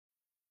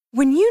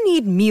When you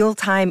need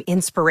mealtime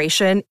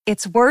inspiration,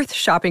 it's worth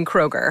shopping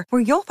Kroger,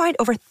 where you'll find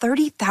over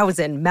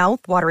 30,000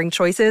 mouth-watering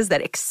choices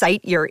that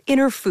excite your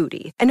inner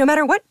foodie. And no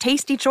matter what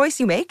tasty choice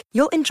you make,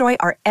 you'll enjoy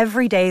our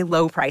everyday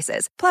low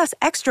prices, plus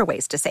extra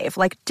ways to save,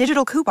 like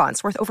digital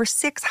coupons worth over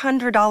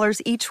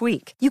 $600 each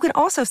week. You can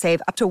also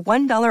save up to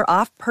 $1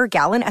 off per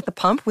gallon at the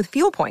pump with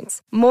fuel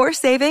points. More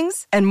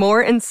savings and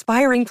more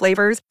inspiring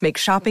flavors make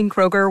shopping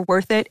Kroger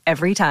worth it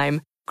every time.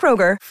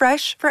 Kroger,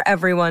 fresh for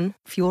everyone.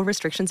 Fuel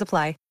restrictions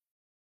apply.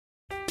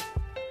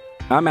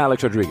 I'm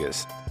Alex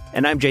Rodriguez.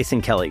 And I'm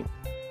Jason Kelly.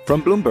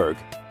 From Bloomberg,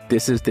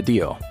 this is The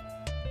Deal.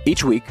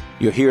 Each week,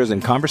 you'll hear us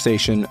in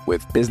conversation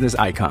with business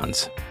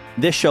icons.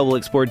 This show will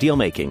explore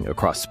deal-making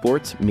across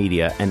sports,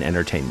 media, and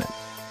entertainment.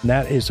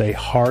 That is a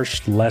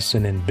harsh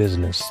lesson in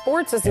business.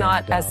 Sports is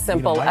not as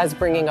simple as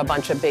bringing a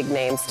bunch of big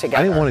names together.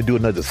 I didn't want to do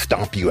another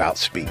stomp you out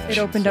speech. It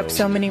opened up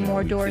so many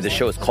more doors. The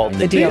show is called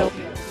The Deal.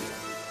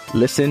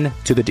 Listen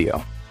to The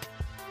Deal.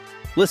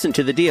 Listen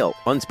to The Deal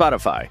on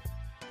Spotify.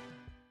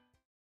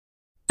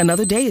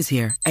 Another day is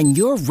here, and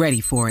you're ready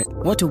for it.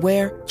 What to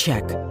wear?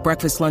 Check.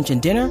 Breakfast, lunch, and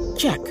dinner?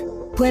 Check.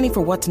 Planning for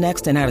what's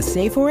next and how to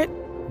save for it?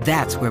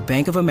 That's where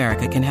Bank of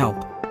America can help.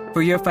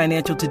 For your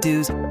financial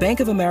to-dos, Bank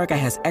of America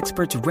has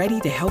experts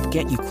ready to help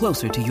get you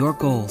closer to your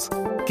goals.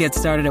 Get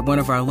started at one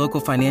of our local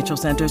financial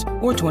centers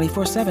or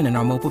 24/7 in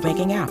our mobile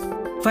banking app.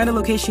 Find a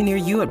location near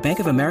you at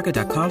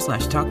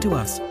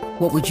bankofamerica.com/talktous.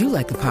 What would you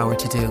like the power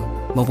to do?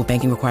 Mobile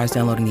banking requires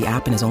downloading the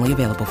app and is only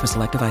available for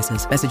select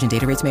devices. Message and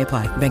data rates may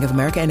apply. Bank of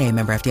America N.A.,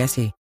 member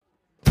FDIC.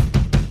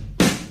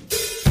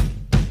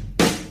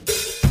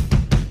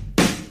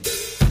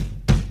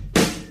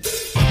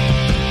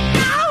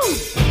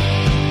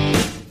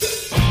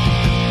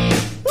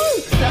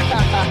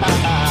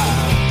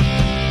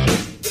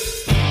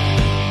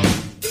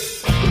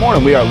 Good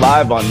morning. We are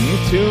live on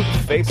YouTube,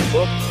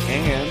 Facebook,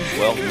 and,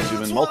 well,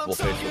 YouTube and multiple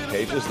Facebook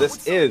pages.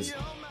 This is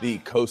the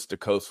Coast to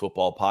Coast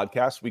Football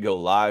Podcast. We go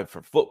live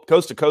for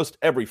Coast to Coast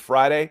every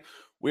Friday.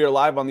 We are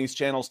live on these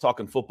channels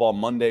talking football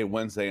Monday,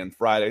 Wednesday, and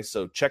Friday.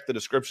 So check the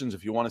descriptions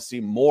if you want to see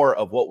more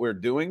of what we're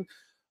doing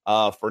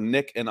for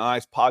Nick and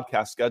I's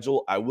podcast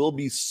schedule. I will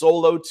be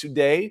solo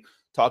today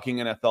talking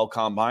NFL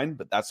Combine,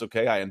 but that's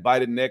okay. I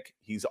invited Nick.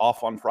 He's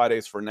off on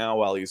Fridays for now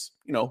while he's,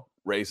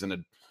 raising a,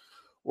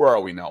 where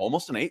are we now?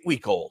 Almost an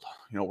 8-week-old.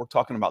 We're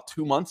talking about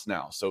 2 months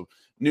now. So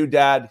new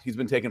dad, he's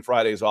been taking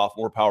Fridays off.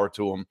 More power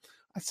to him.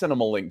 I sent him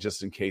a link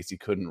just in case he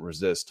couldn't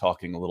resist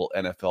talking a little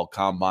NFL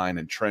Combine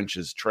and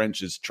trenches.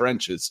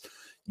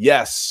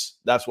 Yes,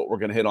 that's what we're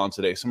going to hit on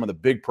today. Some of the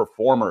big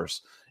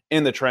performers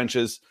in the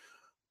trenches.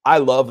 I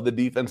love the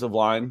defensive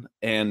line,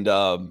 and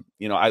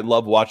I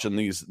love watching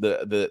these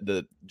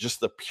the just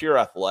the pure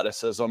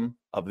athleticism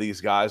of these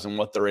guys and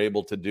what they're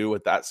able to do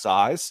at that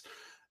size.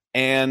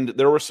 And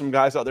there were some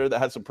guys out there that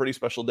had some pretty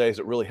special days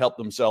that really helped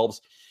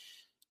themselves.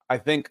 I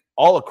think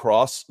all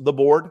across the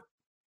board,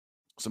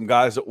 some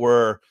guys that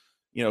were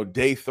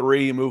day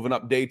 3 moving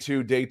up day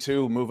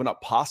 2 moving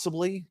up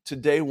possibly to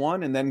day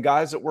 1, and then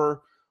guys that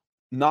were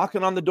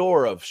knocking on the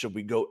door of should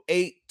we go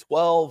 8,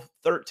 12,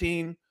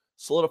 13,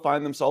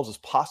 solidifying themselves as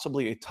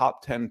possibly a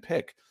top 10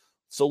 pick.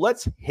 So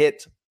let's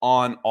hit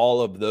on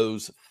all of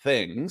those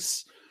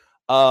things.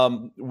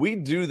 We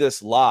do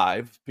this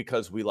live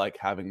because we like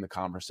having the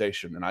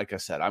conversation. And like I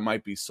said, I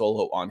might be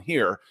solo on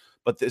here,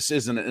 but this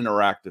is an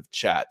interactive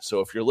chat. So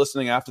if you're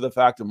listening after the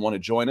fact and want to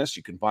join us,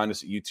 you can find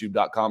us at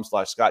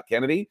youtube.com/Scott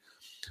Kennedy.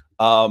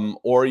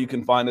 Or you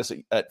can find us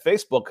at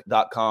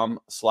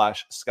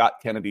facebook.com/Scott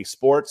Kennedy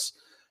Sports.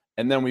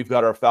 And then we've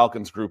got our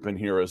Falcons group in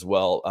here as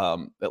well.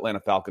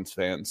 Atlanta Falcons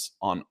fans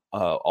on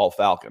All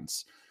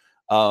Falcons.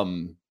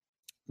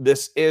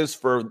 This is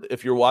for,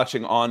 if you're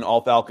watching on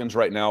All Falcons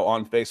right now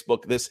on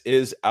Facebook, this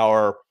is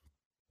our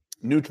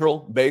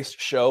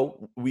neutral-based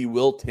show. We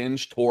will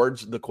tinge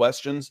towards the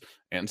questions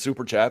and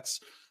super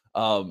chats.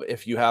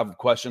 If you have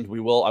questions,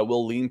 I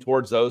will lean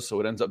towards those. So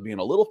it ends up being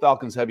a little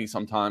Falcons heavy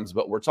sometimes,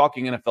 but we're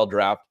talking NFL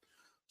draft.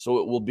 So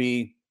it will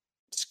be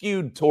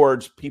skewed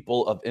towards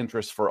people of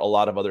interest for a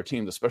lot of other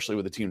teams, especially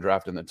with the team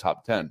draft in the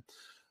top 10.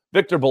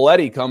 Victor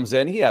Belletti comes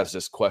in. He has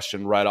this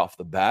question right off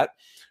the bat.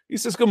 He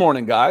says, good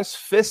morning, guys.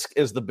 Fisk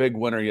is the big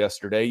winner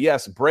yesterday.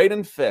 Yes,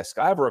 Braden Fisk.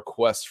 I have a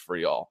request for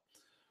y'all.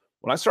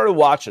 When I started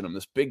watching him,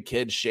 this big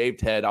kid, shaved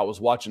head, I was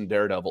watching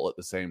Daredevil at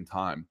the same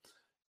time.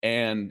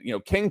 And,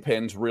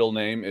 Kingpin's real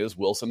name is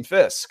Wilson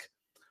Fisk.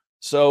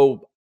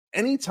 So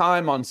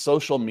anytime on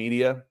social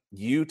media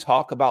you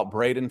talk about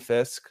Braden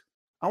Fisk,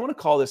 I want to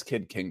call this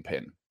kid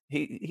Kingpin.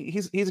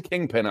 He's a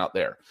Kingpin out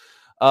there.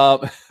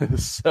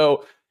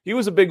 So he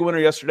was a big winner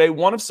yesterday,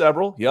 one of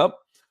several. Yep.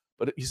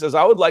 But he says,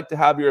 I would like to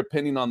have your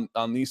opinion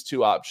on these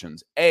two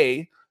options.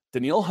 A,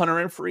 Danielle Hunter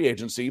in free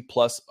agency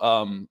plus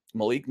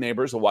Malik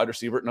Neighbors, a wide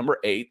receiver at number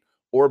 8.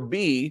 Or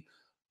B,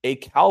 a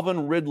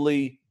Calvin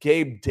Ridley,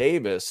 Gabe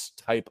Davis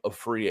type of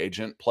free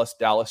agent plus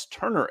Dallas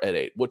Turner at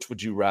 8. Which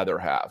would you rather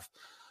have?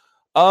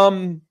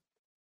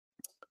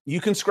 You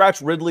can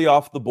scratch Ridley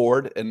off the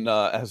board. And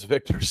as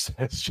Victor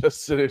says,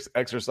 just an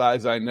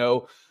exercise, I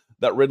know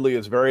that Ridley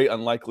is very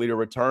unlikely to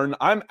return.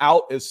 I'm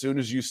out as soon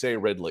as you say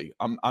Ridley.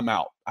 I'm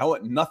out. I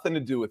want nothing to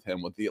do with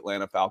him with the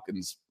Atlanta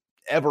Falcons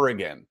ever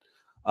again.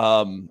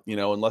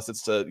 Unless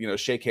it's to,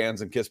 shake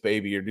hands and kiss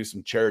baby or do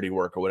some charity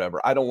work or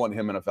whatever. I don't want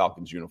him in a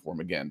Falcons uniform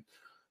again.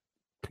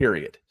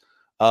 Period.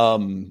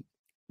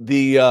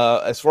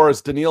 As far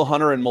as Danielle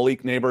Hunter and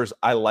Malik Neighbors,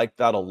 I like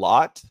that a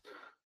lot.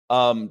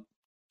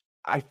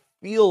 I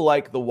feel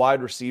like the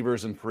wide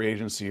receivers in free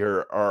agency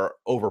here are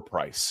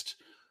overpriced.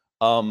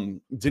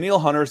 Danielle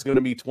Hunter is going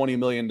to be $20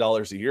 million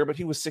a year, but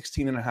he was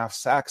 16.5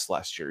 sacks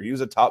last year. He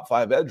was a top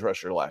 5 edge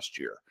rusher last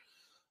year.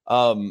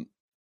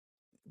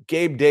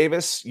 Gabe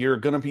Davis, you're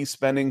going to be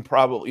spending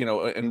probably,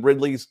 and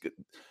Ridley's,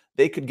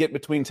 they could get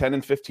between 10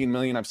 and 15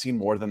 million. I've seen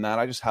more than that.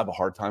 I just have a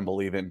hard time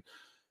believing,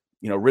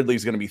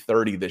 Ridley's going to be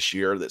 30 this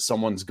year, that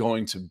someone's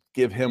going to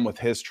give him, with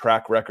his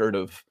track record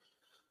of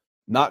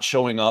not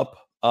showing up,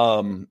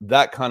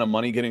 that kind of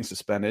money getting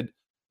suspended.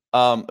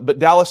 But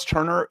Dallas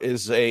Turner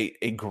is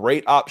a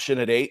great option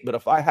at 8. But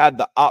if I had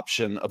the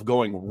option of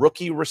going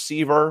rookie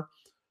receiver,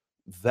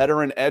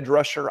 veteran edge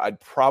rusher,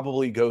 I'd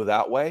probably go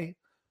that way.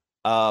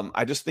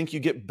 I just think you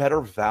get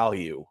better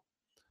value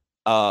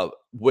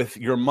with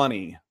your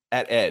money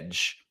at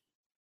edge.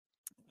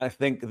 I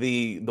think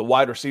the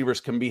wide receivers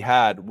can be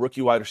had.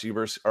 Rookie wide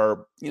receivers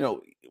are,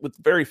 with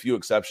very few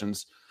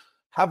exceptions,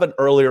 have an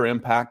earlier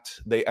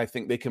impact. I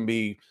think they can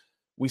be.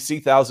 We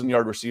see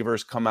 1,000-yard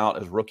receivers come out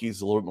as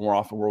rookies a little bit more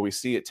often, where we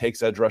see it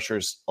takes edge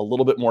rushers a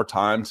little bit more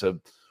time to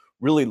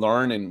really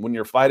learn. And when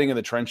you're fighting in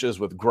the trenches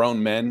with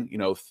grown men,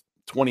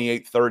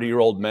 28,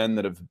 30-year-old men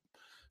that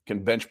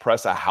can bench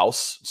press a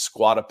house,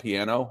 squat a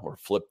piano, or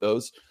flip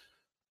those,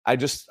 I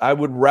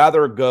would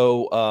rather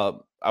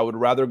go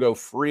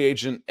free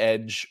agent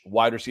edge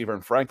wide receiver.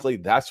 And frankly,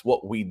 that's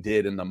what we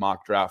did in the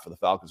mock draft for the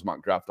Falcons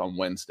mock draft on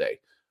Wednesday.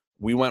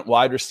 We went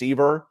wide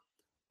receiver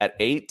at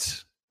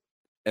 8.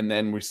 And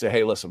then we say,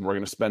 hey, listen, we're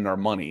going to spend our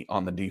money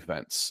on the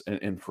defense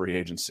in free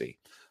agency.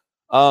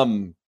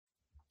 John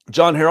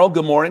Harrell,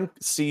 good morning.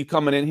 See you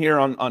coming in here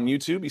on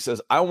YouTube. He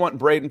says, I want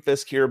Braden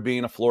Fisk here,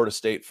 being a Florida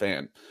State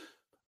fan.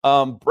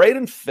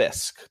 Braden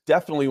Fisk,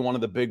 definitely one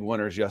of the big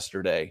winners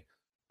yesterday.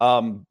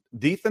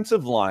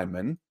 Defensive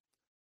lineman,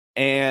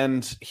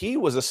 and he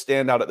was a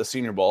standout at the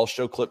Senior Bowl. I'll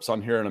show clips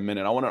on here in a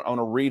minute. I want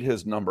to read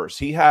his numbers.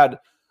 He had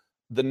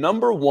the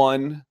number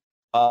 1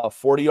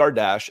 40-yard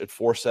dash at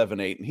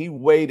 4.78, and he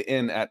weighed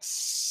in at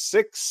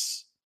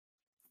 6'5",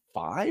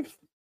 6'5"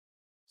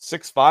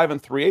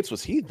 and 3/8.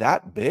 Was he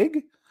that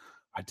big?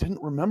 I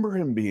didn't remember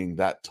him being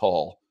that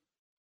tall.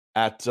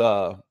 That's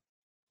a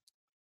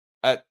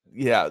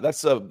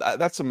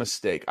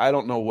mistake. I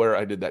don't know where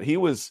I did that. He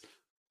was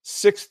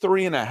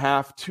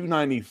 6'3.5",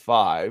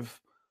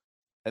 295,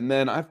 and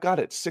then I've got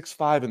it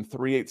 6'5" and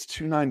 3/8,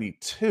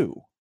 292.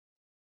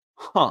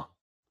 Huh.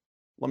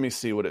 Let me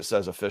see what it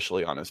says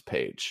officially on his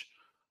page.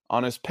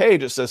 On his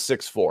page, it says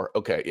 6'4".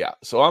 Okay, yeah.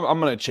 So I'm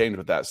going to change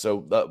with that.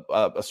 So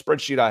a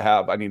spreadsheet I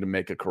have, I need to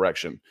make a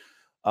correction.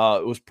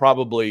 It was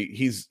probably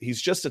he's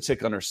just a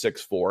tick under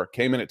 6'4".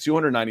 Came in at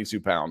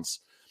 292 pounds.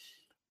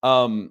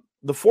 The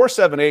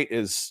 4.78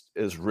 is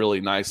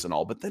really nice and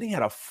all, but then he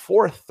had a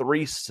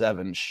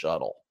 4.37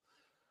 shuttle.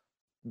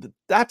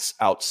 That's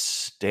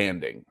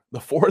outstanding. The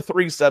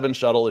 4.37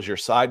 shuttle is your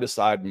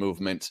side-to-side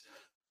movement.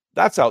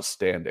 That's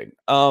outstanding.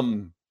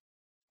 John,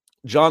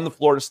 the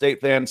Florida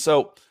State fan.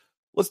 So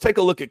let's take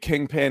a look at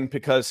Kingpin,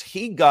 because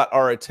he got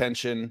our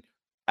attention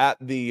at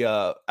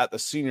the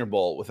Senior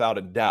Bowl without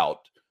a doubt.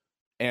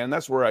 And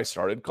that's where I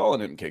started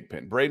calling him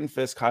Kingpin. Braden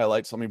Fisk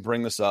highlights. Let me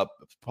bring this up.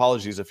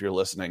 Apologies if you're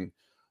listening.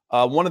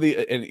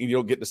 And you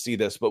don't get to see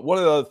this, but one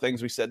of the other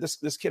things we said,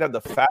 this kid had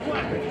the fat.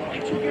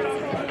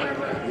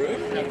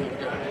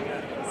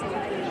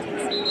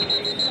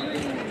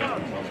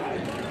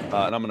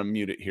 And I'm going to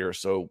mute it here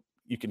so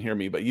you can hear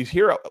me, but you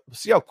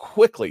see how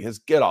quickly his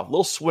get off,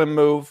 little swim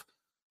move,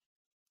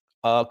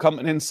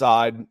 coming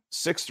inside,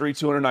 6'3",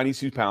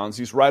 292 pounds.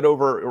 He's right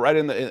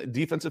in the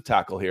defensive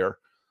tackle here.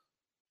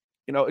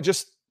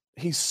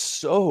 He's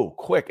so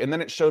quick. And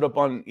then it shows up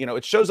on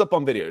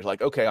video. You're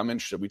like, okay, I'm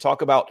interested. We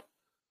talk about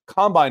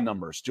combine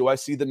numbers. Do I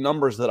see the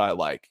numbers that I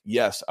like?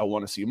 Yes, I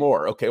want to see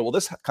more. Okay, well,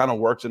 this kind of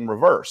works in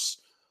reverse.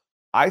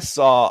 I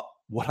saw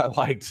what I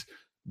liked,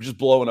 just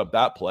blowing up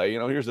that play.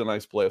 Here's a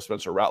nice play of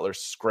Spencer Rattler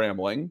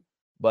scrambling.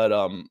 But,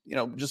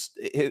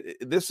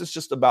 this is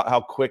just about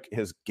how quick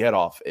his get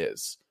off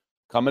is.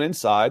 Coming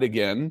inside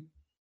again.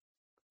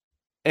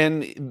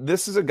 And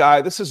this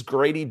is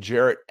Grady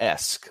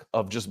Jarrett-esque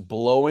of just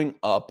blowing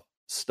up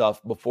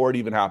stuff before it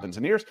even happens.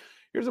 And here's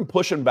him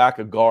pushing back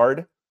a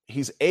guard.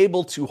 He's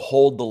able to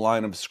hold the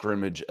line of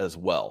scrimmage as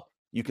well.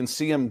 You can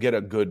see him get a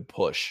good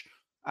push.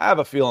 I have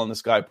a feeling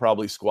this guy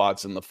probably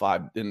squats in the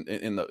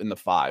the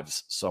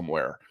fives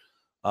somewhere,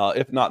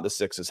 if not the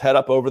sixes. Head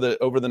up over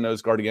the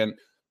nose guard again,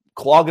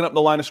 clogging up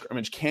the line of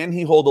scrimmage. Can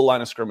he hold the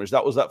line of scrimmage?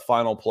 That was that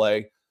final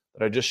play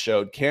that I just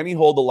showed. Can he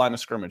hold the line of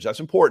scrimmage? That's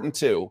important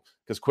too,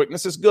 because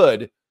quickness is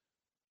good,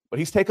 but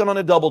he's taken on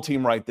a double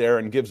team right there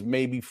and gives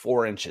maybe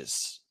 4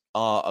 inches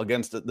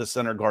against the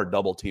center guard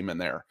double team in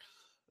there.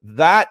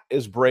 That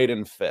is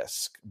Braden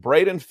Fisk.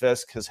 Braden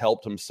Fisk has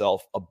helped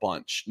himself a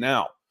bunch.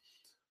 Now,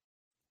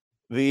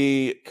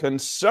 the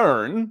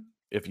concern,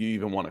 if you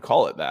even want to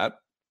call it that,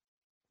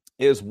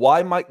 is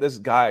why might this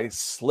guy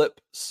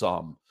slip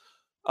some?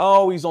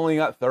 Oh, he's only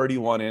got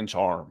 31-inch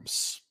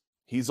arms.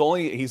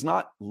 He's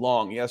not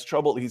long. He has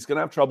trouble. He's going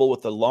to have trouble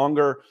with the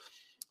longer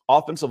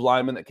offensive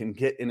lineman that can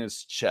get in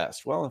his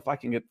chest. Well, if I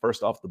can get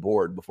first off the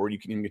board before you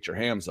can even get your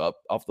hands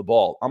up off the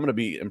ball, I'm going to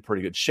be in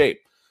pretty good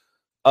shape.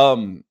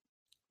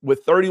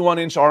 With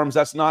 31-inch arms,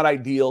 that's not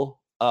ideal.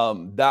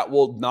 That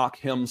will knock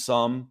him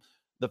some.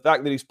 The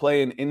fact that he's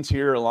playing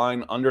interior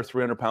line under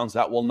 300 pounds,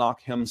 that will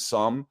knock him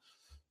some.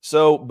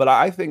 So, but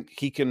I think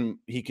he can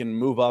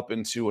move up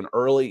into an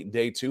early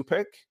day 2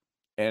 pick.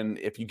 And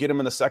if you get him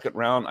in the second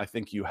round, I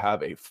think you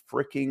have a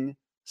freaking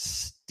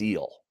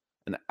steal,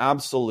 an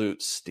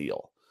absolute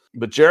steal.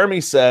 But Jeremy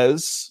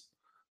says,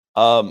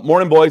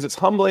 morning, boys. It's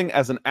humbling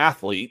as an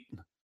athlete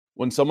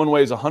when someone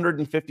weighs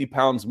 150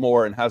 pounds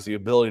more and has the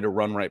ability to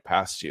run right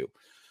past you.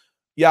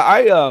 Yeah,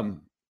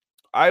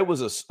 I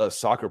was a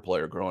soccer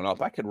player growing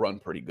up. I could run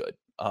pretty good.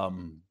 I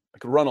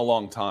could run a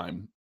long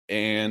time.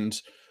 And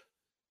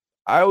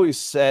I always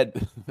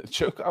said, the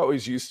joke I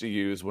always used to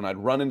use when I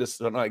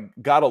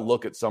got a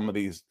look at some of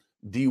these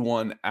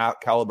D1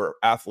 caliber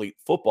athlete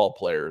football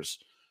players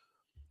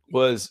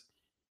was,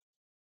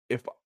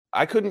 if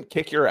I couldn't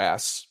kick your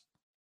ass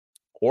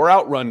or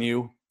outrun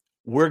you,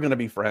 we're going to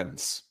be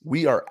friends.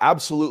 We are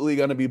absolutely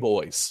going to be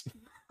boys.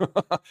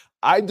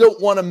 I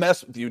don't want to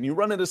mess with you. And you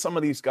run into some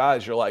of these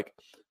guys, you're like,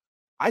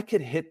 I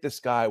could hit this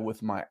guy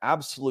with my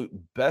absolute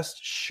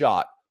best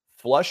shot,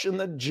 flush in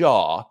the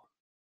jaw,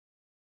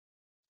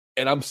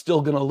 and I'm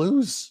still going to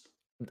lose.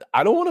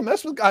 I don't want to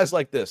mess with guys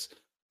like this.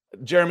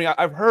 Jeremy,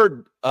 I've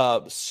heard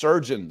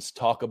surgeons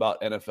talk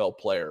about NFL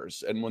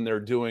players, and when they're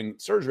doing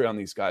surgery on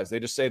these guys, they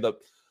just say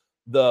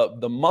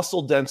the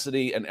muscle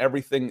density and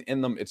everything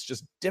in them, it's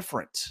just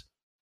different.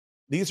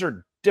 These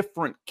are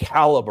different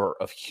caliber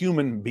of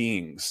human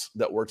beings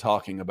that we're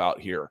talking about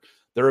here.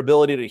 Their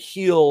ability to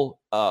heal,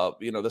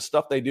 the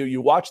stuff they do.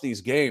 You watch these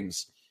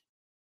games,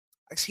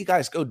 I see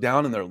guys go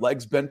down and their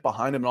legs bent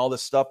behind them and all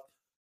this stuff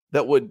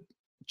that would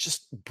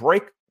just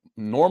break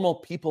normal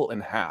people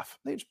in half.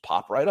 They just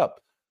pop right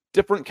up.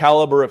 Different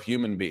caliber of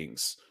human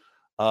beings.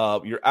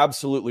 You're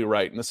absolutely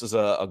right. And this is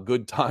a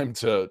good time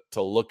to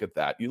look at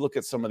that. You look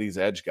at some of these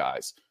edge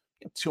guys,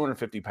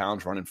 250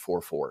 pounds running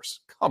 4.4s.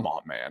 Come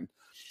on, man.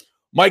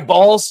 Mike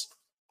Balls,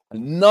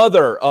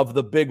 another of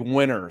the big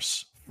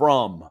winners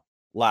from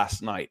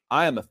last night.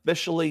 I am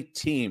officially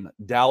team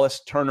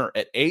Dallas Turner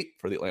at 8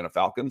 for the Atlanta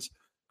Falcons.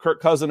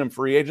 Kirk Cousins in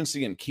free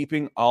agency and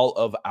keeping all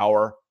of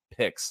our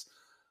picks.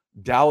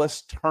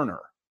 Dallas Turner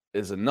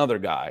is another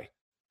guy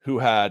who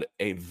had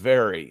a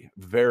very,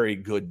 very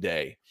good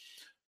day.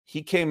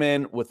 He came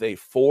in with a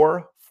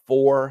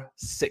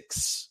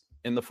 4.46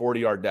 in the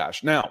 40-yard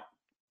dash. Now,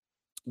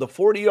 the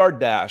 40-yard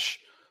dash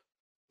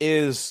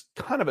is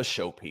kind of a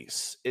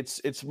showpiece.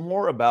 It's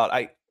more about,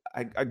 I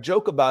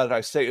joke about it.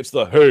 I say it's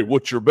the, hey,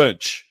 what's your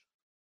bench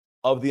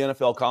of the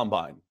NFL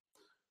Combine.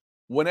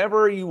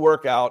 Whenever you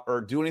work out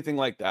or do anything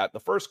like that, the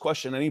first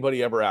question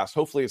anybody ever asks,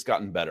 hopefully it's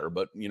gotten better,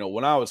 but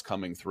when I was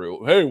coming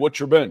through, hey, what's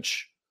your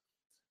bench?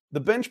 The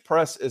bench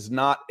press is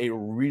not a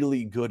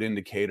really good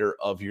indicator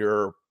of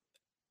the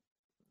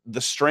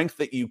strength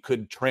that you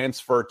could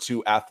transfer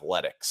to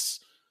athletics.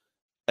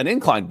 An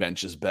incline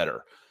bench is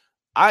better.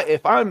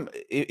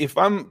 If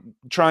I'm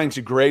trying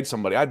to grade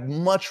somebody, I'd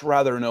much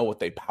rather know what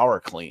they power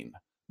clean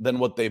than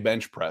what they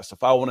bench press.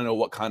 If I want to know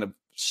what kind of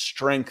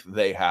strength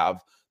they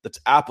have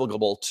that's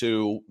applicable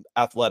to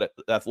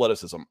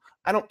athleticism,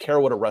 I don't care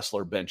what a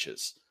wrestler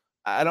benches.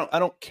 I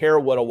don't care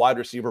what a wide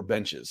receiver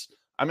benches.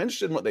 I'm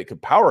interested in what they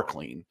could power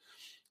clean,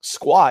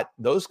 squat,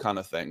 those kind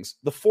of things.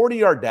 The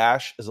 40-yard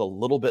dash is a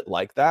little bit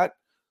like that.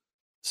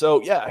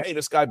 So yeah, hey,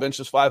 this guy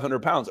benches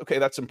 500 pounds. Okay,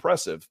 that's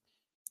impressive.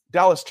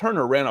 Dallas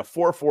Turner ran a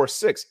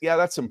 4.46. Yeah,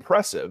 that's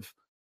impressive.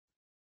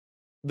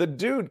 The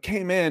dude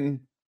came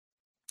in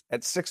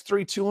at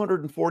 6'3",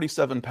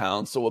 247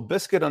 pounds, so a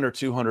biscuit under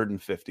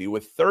 250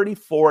 with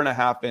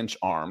 34.5-inch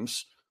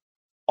arms,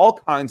 all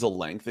kinds of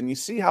length. And you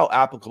see how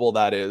applicable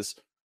that is.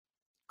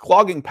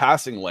 Clogging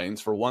passing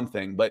lanes for one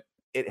thing, but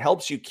it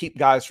helps you keep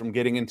guys from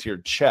getting into your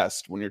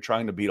chest when you're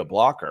trying to beat a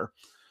blocker.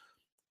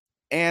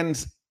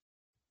 And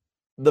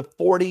the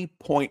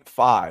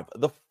 40.5,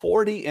 the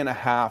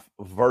 40.5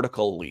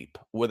 vertical leap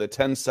with a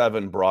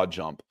 10.7 broad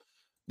jump.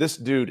 This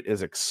dude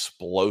is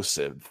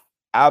explosive,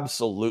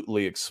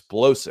 absolutely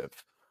explosive.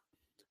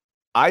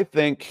 I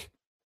think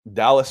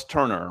Dallas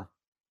Turner,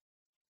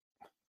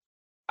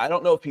 I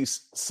don't know if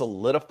he's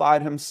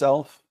solidified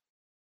himself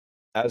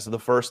as the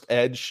first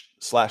edge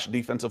 /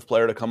 defensive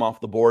player to come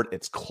off the board.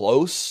 It's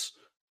close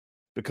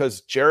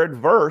because Jared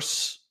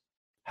Verse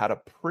had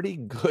a pretty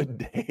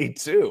good day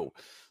too.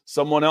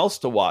 Someone else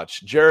to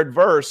watch. Jared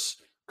Verse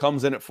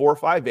comes in at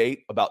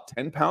 4'5'8", about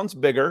 10 pounds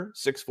bigger,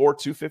 6'4",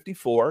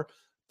 254,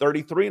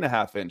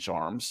 33.5-inch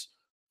arms,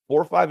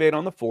 4.58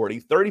 on the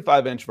 40,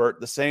 35-inch vert,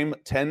 the same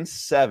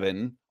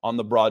 10.7 on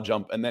the broad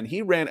jump. And then he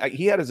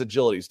had his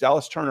agilities.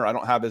 Dallas Turner, I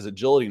don't have his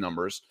agility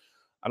numbers.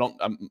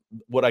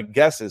 What I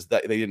guess is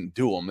that they didn't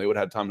do them. They would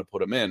have had time to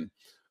put him in.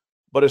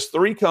 But his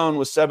 3-cone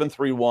was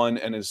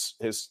 7.31, and his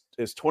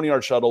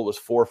 20-yard shuttle was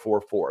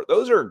 4.44.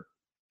 Those are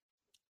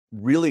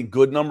really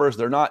good numbers.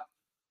 They're not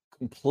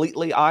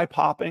completely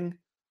eye-popping.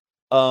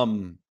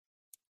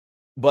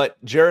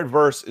 But Jared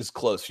Verse is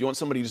close. If you want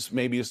somebody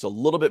maybe just a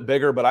little bit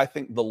bigger, but I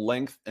think the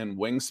length and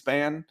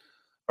wingspan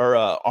or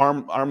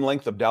arm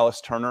length of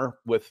Dallas Turner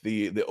with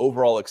the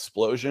overall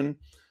explosion,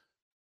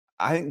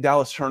 I think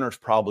Dallas Turner's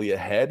probably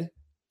ahead,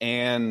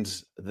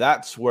 and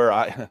that's where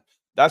I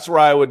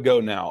would go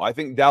now. I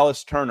think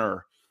Dallas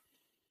Turner,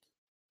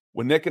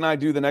 when Nick and I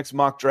do the next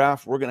mock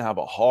draft, we're going to have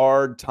a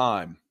hard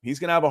time. He's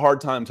going to have a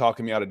hard time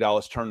talking me out of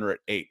Dallas Turner at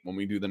 8 when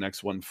we do the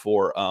next one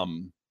for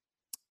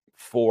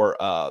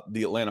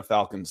the Atlanta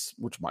Falcons,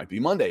 which might be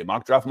Monday,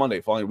 mock draft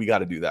Monday. We got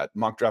to do that.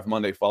 Mock draft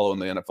Monday following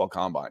the NFL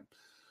Combine.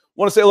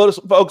 Want to say hello to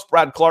some folks.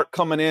 Brad Clark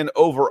coming in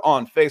over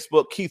on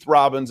Facebook. Keith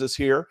Robbins is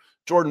here.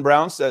 Jordan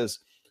Brown says,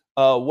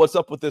 what's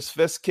up with this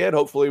Fisk kid?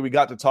 Hopefully we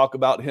got to talk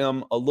about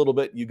him a little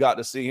bit. You got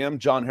to see him.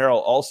 John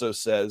Harrell also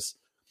says,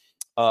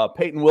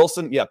 Peyton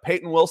Wilson. Yeah,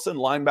 Peyton Wilson,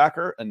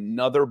 linebacker,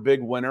 another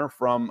big winner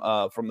from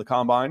the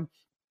Combine.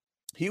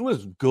 He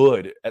was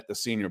good at the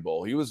Senior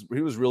Bowl. He was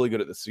really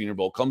good at the Senior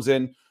Bowl. Comes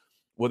in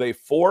with a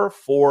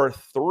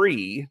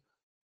 4.43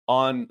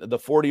 on the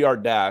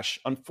 40-yard dash.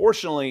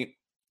 Unfortunately,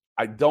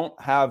 I don't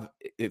have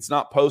 – it's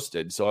not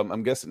posted, so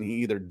I'm guessing he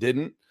either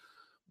didn't.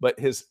 But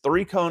his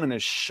 3-cone and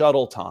his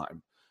shuttle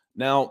time.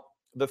 Now,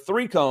 the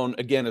 3-cone,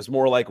 again, is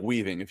more like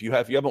weaving. If you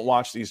haven't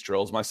watched these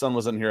drills, my son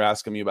was in here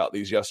asking me about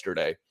these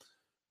yesterday.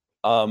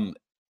 For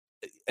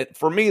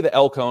me, the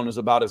L-cone is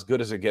about as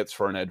good as it gets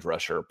for an edge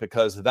rusher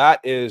because that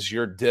is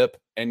your dip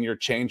and your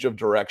change of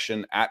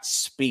direction at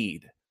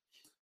speed.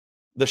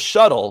 The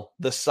shuttle,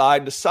 the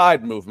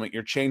side-to-side movement,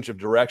 your change of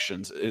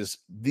directions is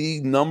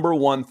the number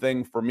one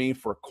thing for me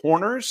for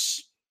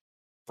corners,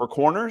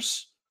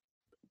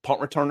 punt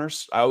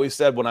returners. I always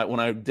said when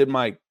I did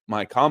my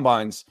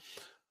combines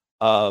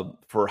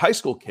for high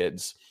school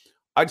kids,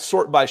 I'd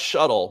sort by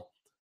shuttle,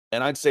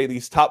 and I'd say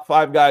these top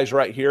 5 guys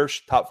right here,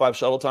 top 5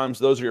 shuttle times,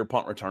 those are your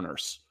punt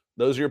returners.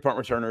 Those are your punt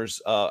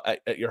returners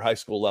at your high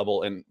school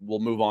level, and we'll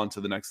move on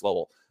to the next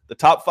level. The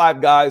top 5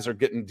 guys are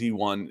getting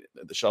D1,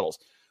 the shuttles.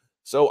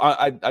 So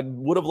I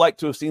would have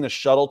liked to have seen a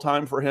shuttle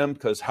time for him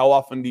because how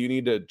often do you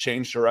need to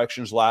change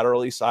directions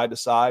laterally, side to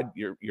side,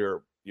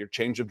 your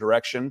change of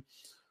direction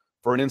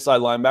for an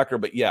inside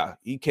linebacker? But yeah,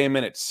 he came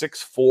in at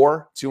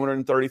 6'4",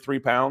 233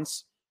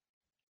 pounds,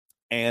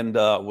 and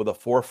with a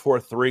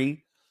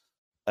 4.43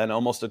 and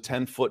almost a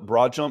 10-foot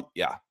broad jump.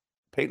 Yeah,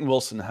 Peyton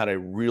Wilson had a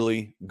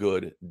really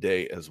good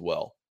day as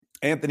well.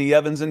 Anthony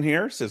Evans in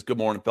here says, good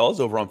morning, fellas,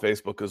 over on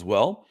Facebook as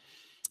well.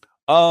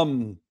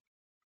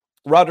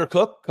 Roger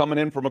Cook coming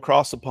in from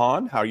across the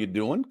pond. How are you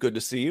doing? Good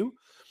to see you.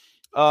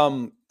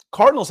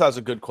 Cardinals has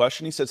a good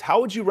question. He says, how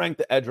would you rank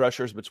the edge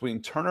rushers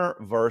between Turner,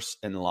 Verse,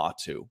 and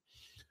Latu?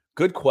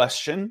 Good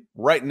question.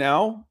 Right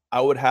now, I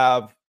would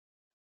have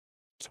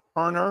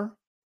Turner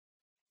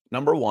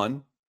number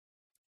 1.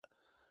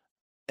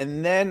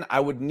 And then I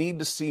would need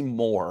to see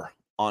more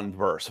on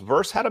Verse.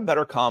 Verse had a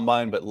better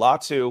combine, but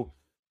Latu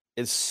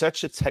is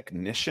such a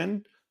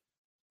technician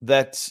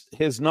that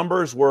his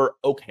numbers were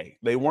okay.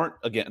 They weren't,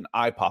 again,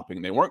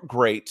 eye-popping. They weren't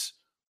great.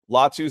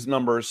 Latu's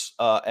numbers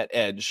at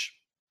edge,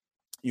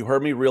 you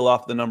heard me reel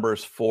off the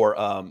numbers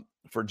for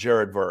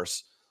Jared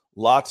Verse.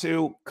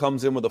 Latu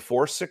comes in with a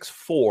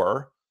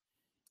 4.64,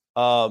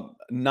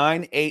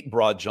 9.8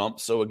 broad jump.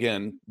 So,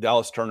 again,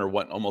 Dallas Turner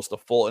went almost a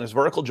full, and his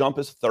vertical jump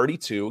is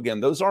 32.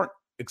 Again, those aren't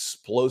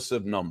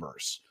explosive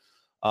numbers.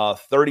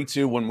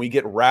 32, when we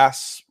get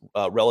RAS,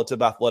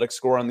 relative athletic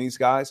score on these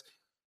guys,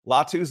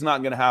 Latu's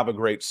not going to have a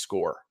great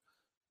score.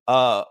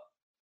 But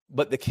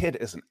the kid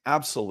is an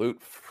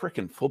absolute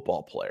freaking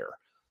football player.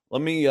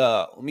 Let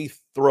me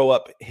throw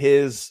up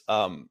his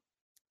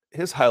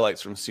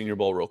highlights from Senior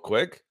Bowl real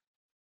quick.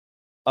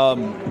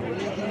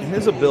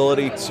 His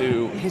ability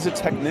he's a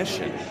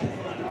technician.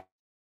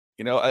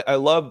 You know, I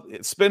love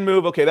spin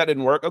move. Okay, that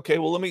didn't work. Okay,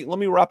 well, let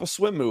me wrap a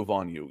swim move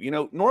on you. You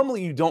know,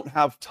 normally you don't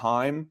have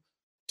time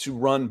to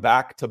run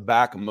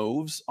back-to-back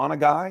moves on a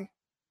guy,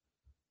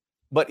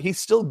 but he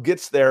still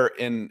gets there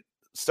in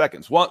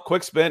seconds. One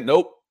quick spin,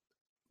 nope.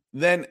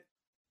 Then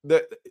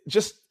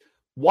just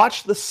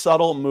watch the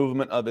subtle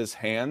movement of his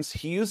hands.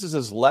 He uses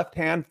his left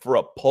hand for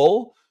a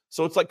pull,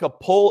 so it's like a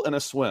pull and a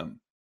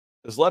swim.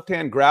 His left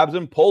hand grabs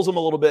him, pulls him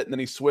a little bit, and then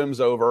he swims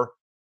over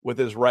with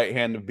his right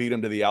hand to beat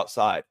him to the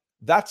outside.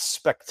 That's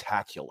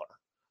spectacular.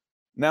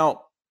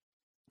 Now,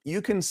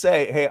 you can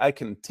say, hey, I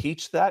can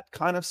teach that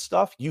kind of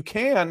stuff. You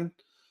can,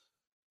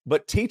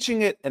 but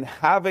teaching it and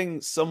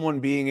having someone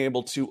being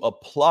able to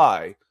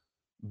apply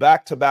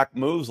back-to-back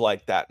moves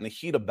like that in the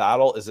heat of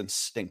battle is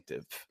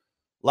instinctive.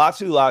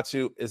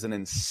 Latu is an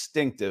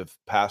instinctive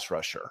pass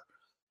rusher.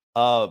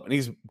 And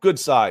he's good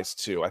size,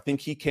 too. I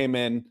think he came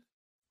in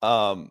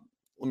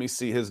let me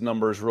see his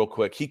numbers real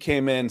quick. He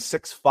came in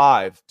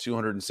 6'5",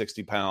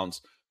 260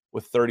 pounds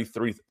with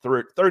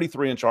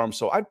 33-inch arms.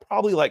 So I'd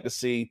probably like to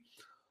see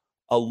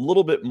a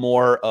little bit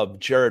more of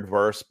Jared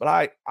Verse,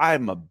 but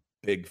I'm a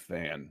big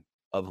fan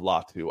of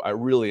Latu. I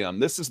really am.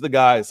 This is the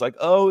guy. It's like,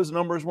 oh, his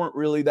numbers weren't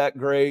really that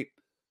great.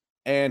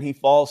 And he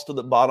falls to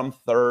the bottom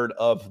third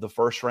of the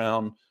first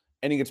round,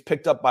 and he gets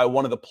picked up by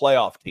one of the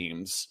playoff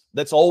teams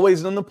that's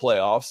always in the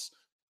playoffs.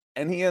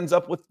 And he ends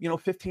up with,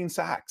 15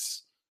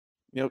 sacks.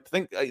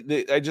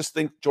 I just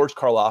think George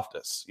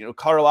Karlaftis.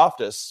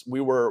 Karlaftis, we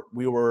were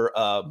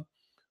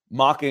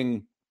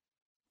mocking,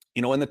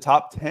 in the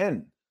top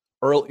 10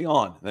 early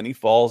on. Then he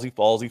falls to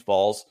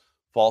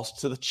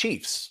the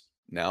Chiefs.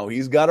 Now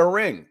he's got a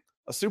ring,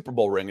 a Super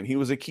Bowl ring, and he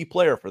was a key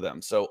player for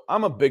them. So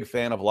I'm a big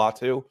fan of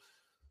Latu.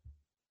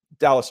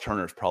 Dallas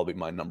Turner is probably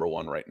my number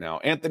one right now.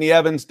 Anthony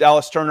Evans,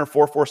 Dallas Turner,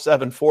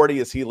 4.47 40.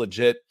 Is he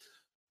legit?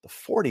 The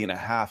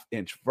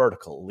 40.5-inch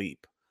vertical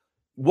leap.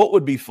 What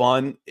would be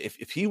fun if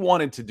he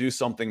wanted to do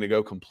something to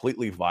go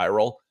completely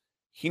viral,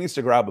 he needs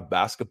to grab a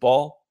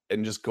basketball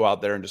and just go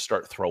out there and just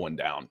start throwing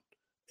down.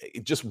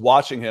 Just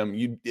watching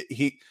him,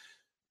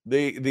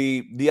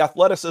 the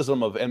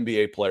athleticism of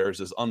NBA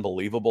players is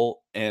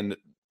unbelievable, and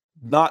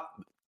not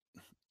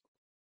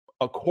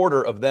a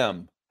quarter of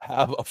them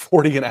have a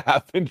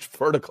 40.5-inch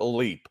vertical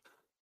leap.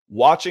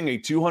 Watching a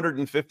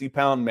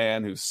 250-pound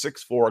man who's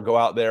 6'4" go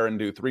out there and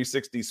do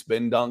 360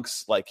 spin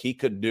dunks like he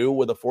could do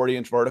with a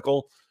 40-inch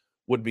vertical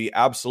would be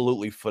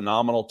absolutely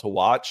phenomenal to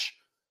watch.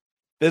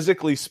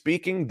 Physically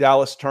speaking,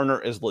 Dallas Turner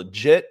is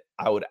legit.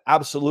 I would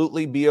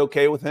absolutely be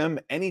okay with him.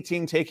 Any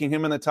team taking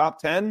him in the top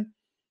 10,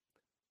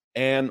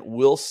 and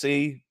we'll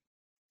see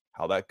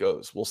how that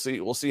goes. We'll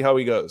see how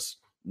he goes.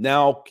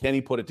 Now, can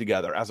he put it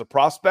together? As a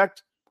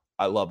prospect,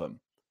 I love him.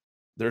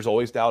 There's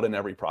always doubt in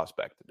every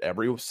prospect,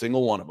 every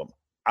single one of them.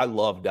 I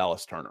love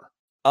Dallas Turner.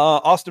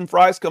 Austin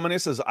Fries coming in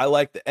says, I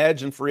like the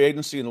edge in free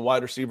agency and the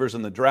wide receivers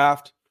in the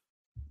draft.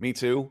 Me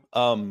too.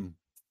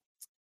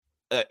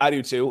 I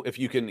do too. If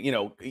you can,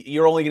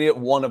 you're only going to get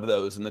one of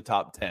those in the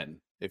top 10.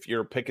 If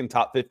you're picking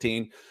top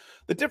 15,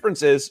 the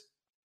difference is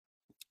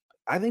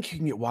I think you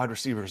can get wide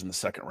receivers in the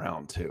second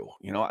round too.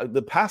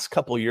 The past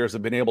couple of years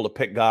I've been able to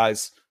pick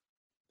guys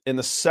in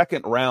the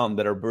second round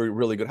that are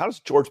really good. How does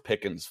George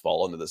Pickens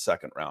fall into the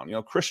second round?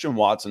 Christian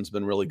Watson's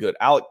been really good.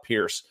 Alec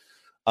Pierce,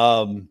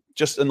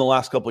 just in the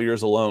last couple of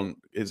years alone,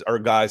 are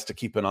guys to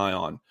keep an eye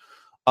on.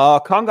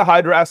 Conga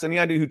Hydras, any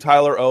idea who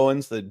Tyler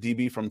Owens, the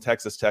DB from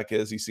Texas Tech,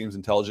 is? He seems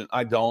intelligent.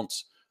 I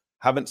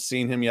haven't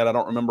seen him yet. I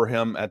don't remember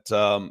him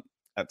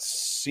at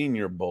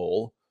Senior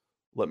Bowl.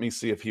 Let me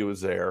see if he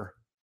was there.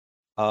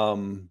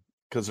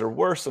 Because there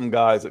were some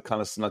guys that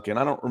kind of snuck in.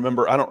 I don't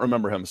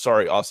remember him.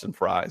 Sorry, Austin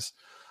Fries.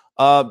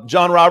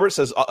 John Roberts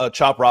says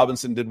Chop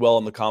Robinson did well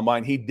in the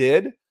combine. He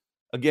did.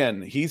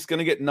 Again, he's going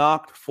to get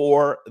knocked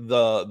for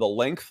the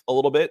length a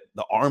little bit,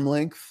 the arm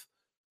length.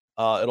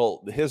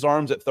 His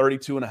arms at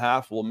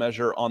 32.5 will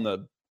measure on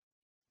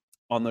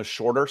the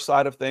shorter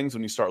side of things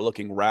when you start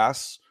looking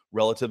RAS,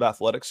 relative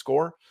athletic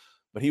score.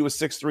 But he was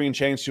 6'3" and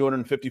change,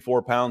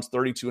 254 pounds,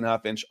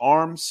 32.5-inch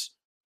arms.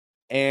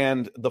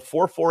 And the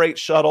 4.48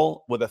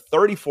 shuttle with a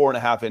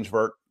 34.5-inch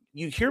vert,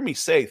 you hear me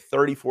say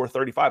 34,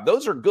 35.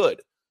 Those are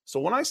good. So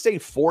when I say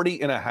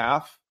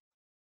 40.5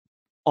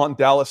 on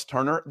Dallas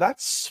Turner,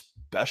 that's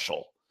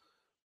special.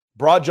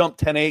 Broad jump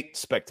 10.8,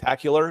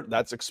 spectacular.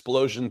 That's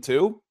explosion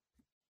too.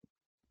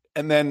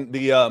 And then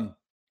he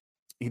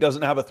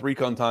doesn't have a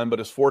 3-cone time, but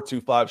his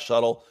 4.25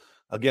 shuttle,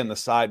 again, the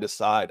side to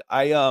side.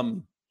 I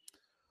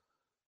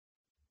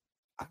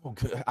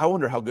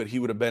wonder how good he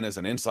would have been as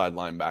an inside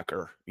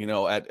linebacker,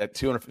 at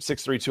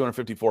 6'3",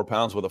 254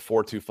 pounds with a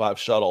 4.25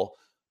 shuttle.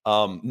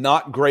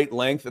 Not great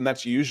length, and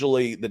that's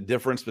usually the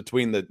difference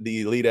between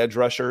the elite edge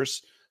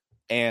rushers.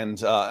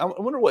 And I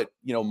wonder what,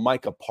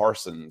 Micah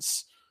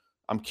Parsons,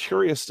 I'm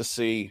curious to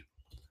see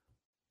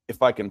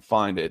if I can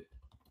find it,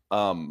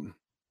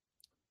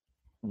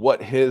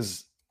 what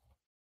his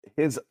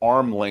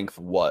arm length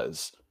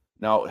was.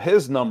 Now,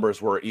 his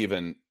numbers were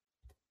even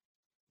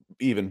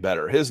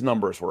better. His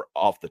numbers were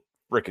off the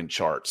freaking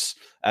charts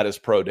at his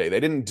pro day. They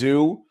didn't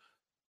do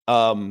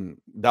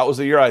that was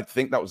the year, I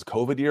think that was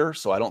COVID year,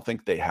 so I don't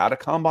think they had a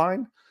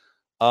combine.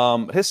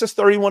 His says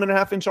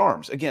 31.5-inch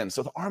arms. Again,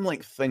 so the arm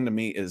length thing to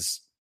me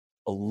is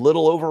a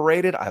little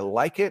overrated. I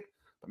like it,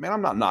 but man,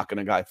 I'm not knocking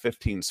a guy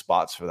 15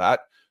 spots for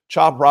that.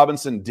 Chop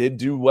Robinson did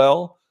do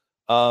well.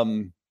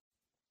 And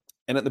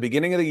at the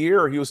beginning of the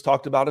year, he was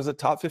talked about as a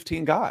top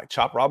 15 guy.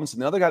 Chop Robinson.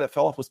 The other guy that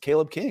fell off was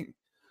Caleb King.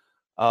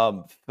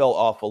 Fell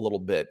off a little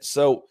bit.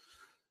 So,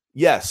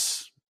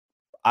 yes,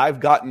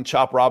 I've gotten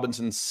Chop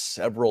Robinson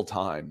several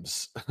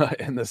times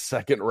in the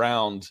second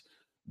round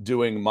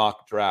doing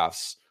mock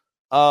drafts.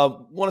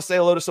 Want to say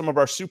hello to some of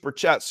our super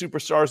chat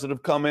superstars that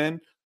have come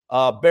in.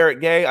 Barrett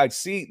Gay, I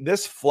see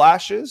this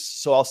flashes,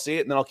 so I'll see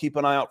it, and then I'll keep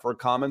an eye out for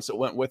comments that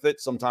went with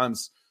it.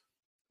 Sometimes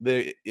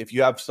if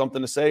you have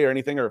something to say or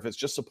anything, or if it's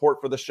just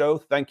support for the show,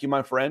 thank you,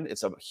 my friend.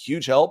 It's a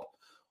huge help.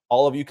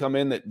 All of you come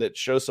in that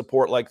show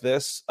support like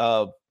this,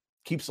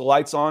 keeps the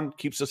lights on,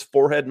 keeps this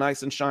forehead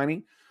nice and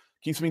shiny.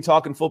 keeps me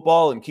talking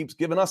football and keeps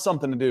giving us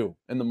something to do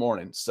in the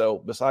morning. So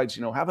besides,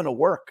 having to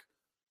work.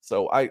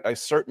 So I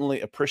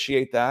certainly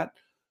appreciate that.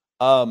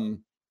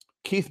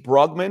 Keith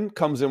Brugman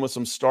comes in with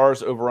some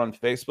stars over on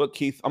Facebook.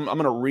 Keith, I'm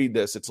going to read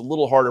this. It's a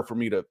little harder for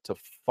me to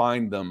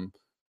find them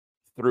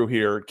through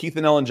here. Keith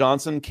and Ellen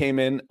Johnson came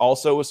in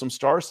also with some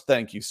stars.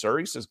 Thank you, sir.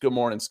 He says, good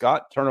morning,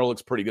 Scott. Turner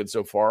looks pretty good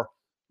so far.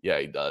 Yeah,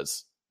 he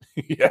does.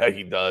 Yeah,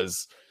 he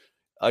does.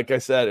 Like I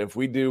said, if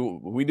we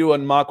do a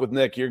mock with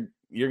Nick, you're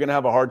going to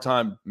have a hard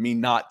time me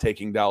not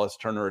taking Dallas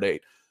Turner at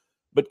 8.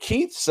 But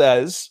Keith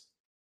says,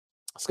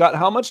 Scott,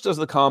 how much does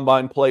the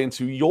combine play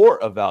into your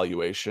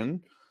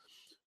evaluation?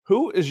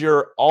 Who is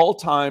your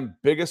all-time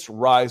biggest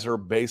riser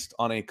based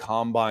on a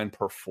combine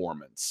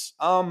performance?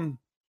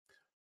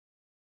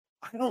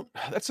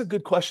 That's a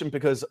good question,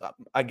 because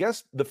I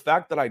guess the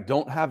fact that I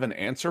don't have an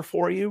answer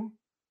for you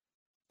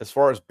as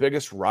far as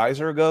biggest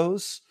riser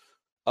goes,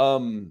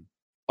 of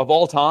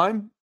all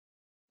time,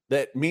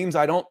 that means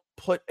I don't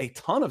put a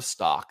ton of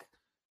stock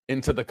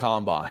into the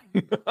combine.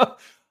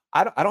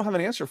 I don't have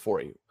an answer for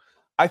you.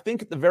 I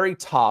think at the very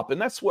top, and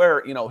that's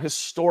where,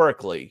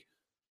 historically,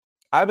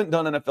 I haven't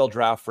done NFL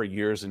draft for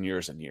years and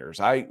years and years.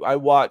 I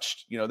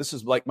watched, this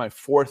is like my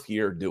 4th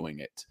year doing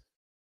it.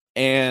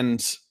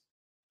 And,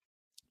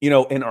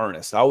 in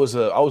earnest, I was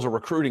a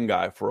recruiting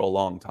guy for a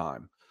long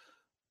time.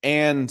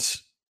 And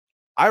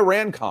I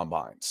ran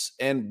combines,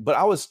 but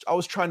I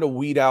was trying to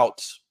weed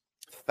out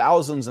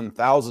thousands and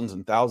thousands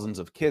and thousands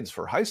of kids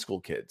for high school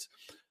kids.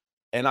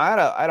 And I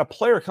had a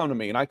player come to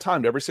me, and I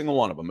timed every single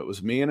one of them. It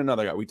was me and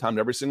another guy. We timed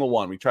every single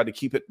one. We tried to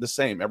keep it the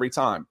same every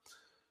time.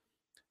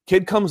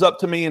 Kid comes up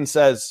to me and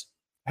says,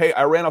 hey,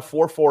 I ran a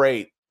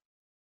 4.48.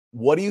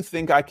 What do you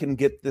think I can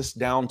get this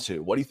down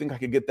to? What do you think I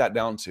could get that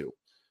down to?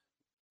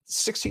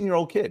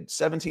 16-year-old kid,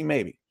 17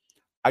 maybe.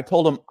 I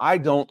told him, I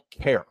don't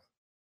care.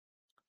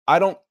 I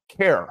don't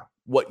care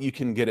what you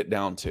can get it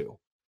down to.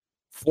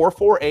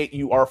 4.48,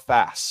 you are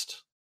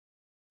fast.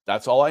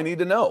 That's all I need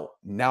to know.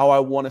 Now I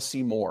want to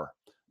see more.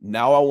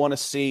 Now I want to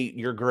see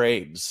your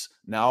grades.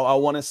 Now I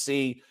want to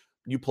see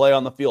you play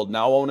on the field.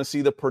 Now I want to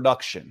see the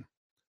production.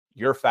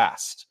 You're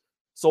fast.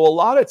 So a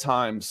lot of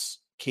times,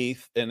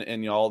 Keith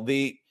and y'all,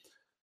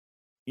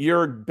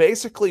 you're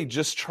basically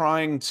just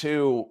trying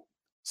to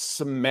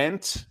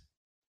cement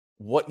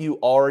what you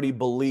already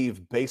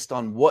believe based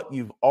on what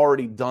you've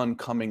already done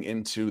coming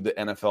into the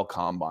NFL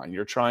Combine.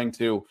 You're trying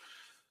to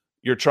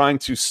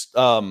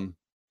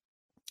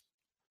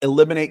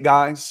eliminate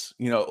guys.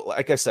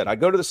 Like I said, I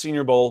go to the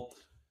Senior Bowl.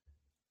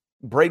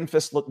 Braden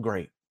Fisk looked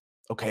great.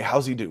 Okay,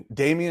 how's he do?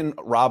 Damian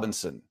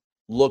Robinson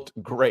looked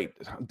great.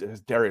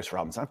 Darius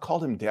Robinson. I've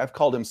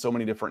called him so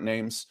many different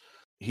names.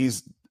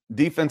 He's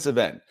defensive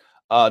end.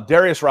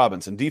 Darius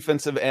Robinson,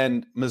 defensive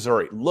end,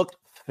 Missouri, looked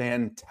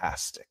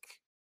fantastic.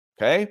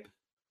 Okay.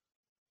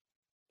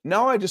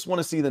 Now I just want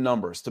to see the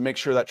numbers to make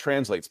sure that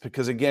translates,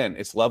 because again,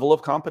 it's level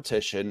of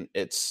competition.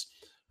 It's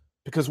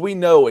because we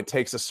know it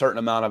takes a certain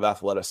amount of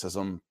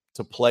athleticism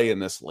to play in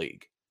this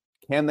league.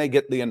 Can they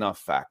get the enough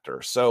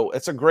factor? So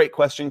it's a great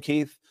question,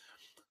 Keith.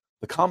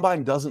 The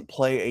combine doesn't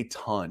play a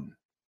ton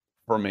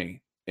for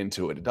me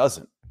into it. It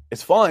doesn't.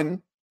 It's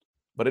fun,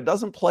 but it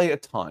doesn't play a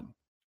ton.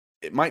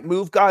 It might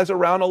move guys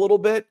around a little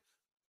bit.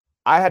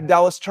 I had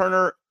Dallas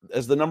Turner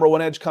as the number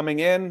 1 edge coming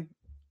in.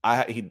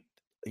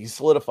 He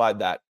solidified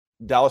that.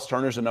 Dallas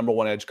Turner's the number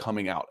 1 edge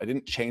coming out. I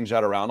didn't change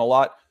that around a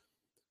lot.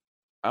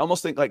 I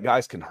almost think like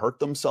guys can hurt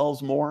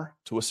themselves more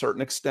to a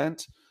certain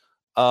extent.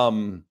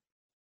 But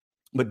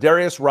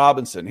Darius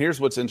Robinson, here's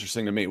what's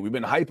interesting to me. We've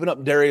been hyping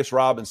up Darius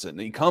Robinson.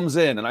 And he comes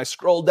in, and I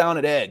scroll down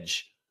at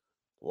edge.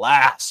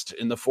 Last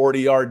in the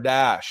 40-yard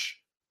dash.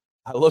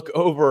 I look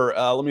over,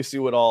 let me see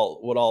what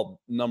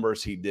all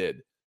numbers he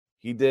did.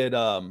 He did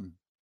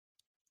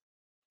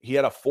he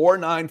had a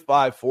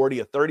 4.95 40,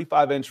 a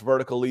 35-inch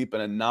vertical leap,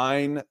 and a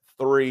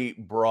 9.3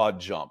 broad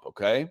jump,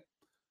 okay?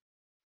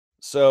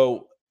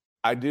 So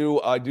I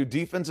do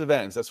defensive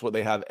ends. That's what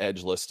they have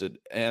edge listed.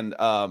 And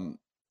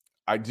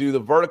I do the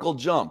vertical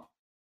jump,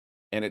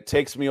 and it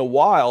takes me a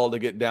while to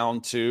get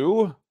down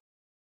to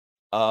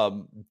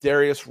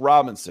Darius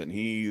Robinson.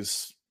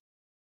 He's,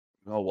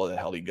 where the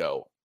hell did he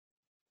go?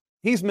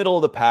 He's middle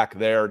of the pack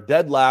there,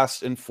 dead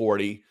last in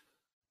 40.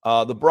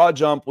 The broad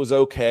jump was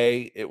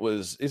okay.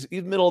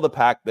 He's middle of the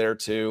pack there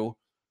too.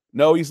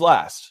 No, he's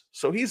last.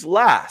 So he's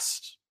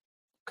last.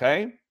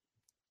 Okay.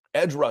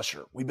 Edge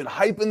rusher. We've been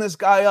hyping this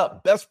guy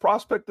up. Best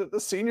prospect at the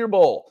Senior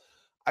Bowl.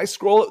 I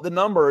scroll at the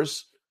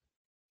numbers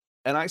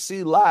and I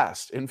see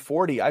last in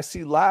 40. I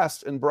see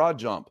last in broad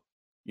jump.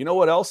 You know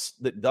what else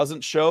that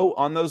doesn't show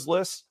on those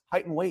lists?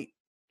 Height and weight.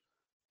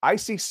 I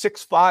see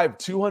 6'5",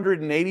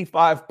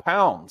 285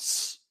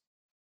 pounds.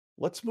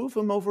 Let's move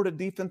him over to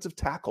defensive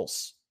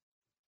tackles.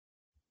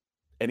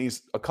 And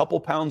he's a couple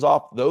pounds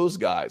off those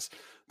guys.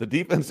 The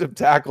defensive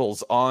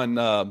tackles on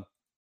at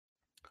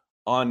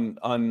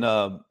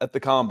the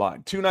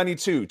combine: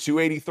 292,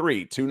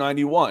 283,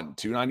 291,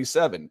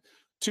 297,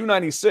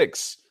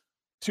 296,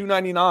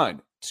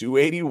 299,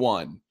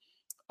 281,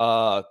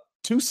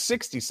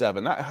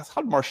 267. How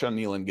did Marshawn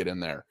Nealon get in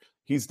there?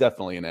 He's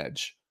definitely an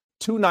edge.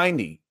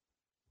 290.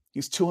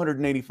 He's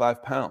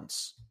 285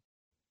 pounds.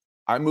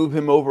 I move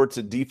him over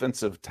to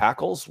defensive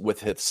tackles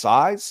with his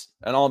size,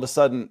 and all of a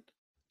sudden,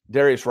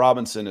 Darius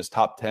Robinson is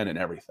top 10 in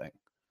everything.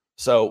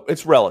 So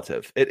it's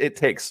relative. It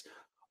takes.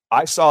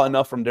 I saw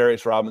enough from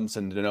Darius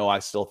Robinson to know I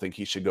still think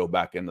he should go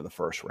back into the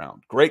first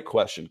round. Great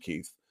question,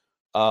 Keith.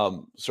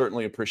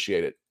 Certainly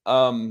appreciate it.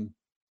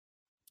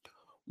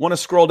 Want to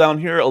scroll down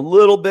here a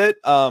little bit.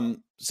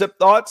 Sip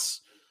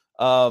Thoughts.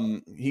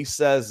 He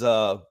says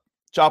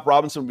Chop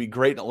Robinson would be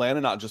great in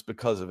Atlanta, not just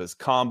because of his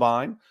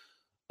combine.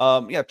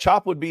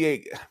 Chop would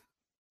be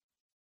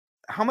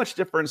how much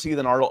different is he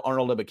than Arnold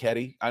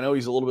Ebiketie? I know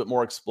he's a little bit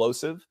more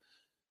explosive,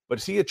 but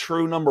is he a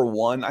true number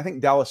one? I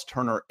think Dallas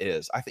Turner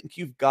is. I think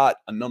you've got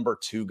a number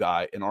two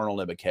guy in Arnold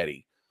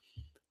Ebiketie.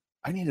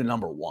 I need a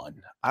number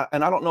one.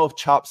 And I don't know if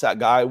Chop's that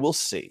guy. We'll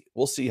see.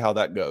 We'll see how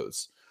that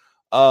goes.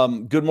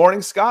 Good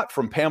morning, Scott,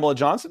 from Pamela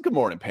Johnson. Good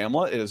morning,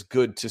 Pamela. It is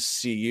good to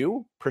see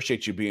you.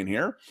 Appreciate you being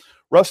here.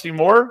 Rusty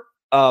Moore,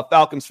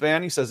 Falcons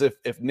fan. He says,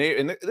 if Nate,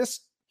 and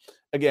this,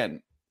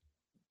 again,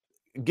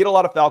 get a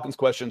lot of Falcons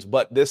questions,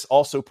 but this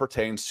also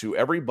pertains to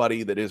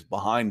everybody that is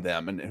behind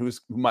them and who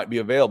might be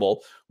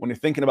available when you're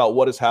thinking about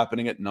what is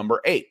happening at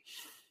number 8.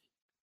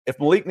 If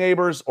Malik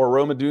Neighbors or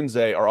Rome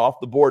Odunze are off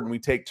the board and we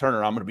take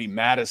Turner, I'm going to be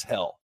mad as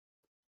hell.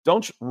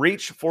 Don't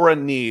reach for a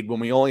need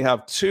when we only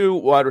have 2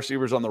 wide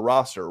receivers on the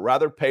roster.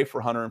 Rather pay for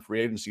Hunter in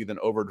free agency than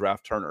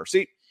overdraft Turner.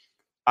 See,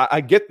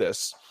 I get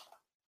this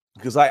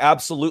because I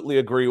absolutely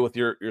agree with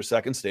your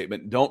second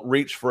statement. Don't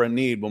reach for a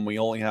need when we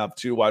only have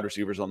 2 wide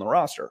receivers on the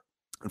roster.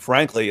 And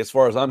frankly, as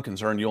far as I'm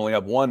concerned, you only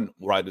have 1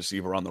 wide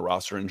receiver on the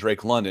roster in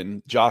Drake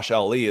London. Josh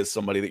Ali is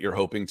somebody that you're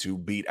hoping to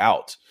beat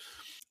out.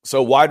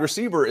 So wide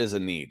receiver is a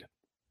need.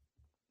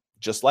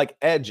 Just like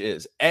edge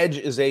is. Edge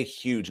is a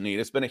huge need.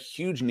 It's been a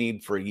huge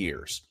need for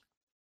years.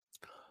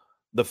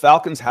 The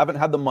Falcons haven't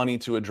had the money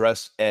to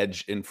address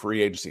edge in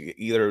free agency.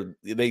 Either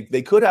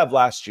they could have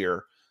last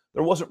year.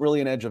 There wasn't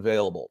really an edge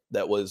available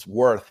that was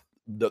worth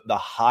the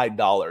high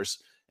dollars.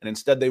 And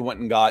instead they went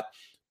and got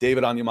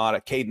David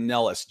Onyemata, Caden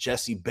Ellis,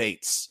 Jesse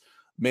Bates,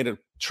 made a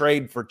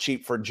trade for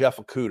cheap for Jeff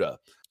Okudah.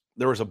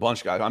 There was a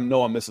bunch of guys. I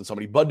know I'm missing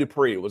somebody. Bud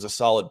Dupree was a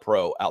solid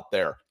pro out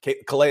there.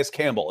 Calais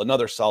Campbell,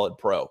 another solid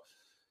pro.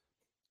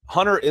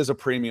 Hunter is a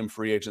premium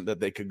free agent that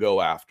they could go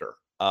after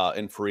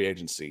in free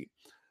agency.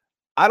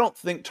 I don't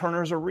think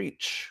Turner's a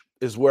reach,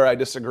 is where I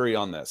disagree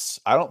on this.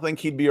 I don't think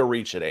he'd be a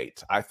reach at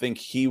 8. I think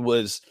he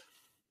was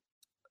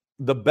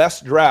the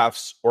best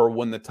drafts or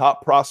when the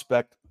top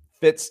prospect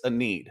fits a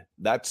need.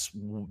 That's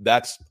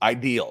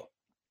ideal.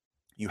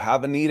 You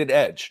have a needed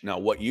edge. Now,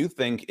 what you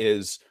think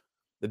is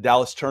the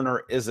Dallas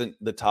Turner isn't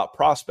the top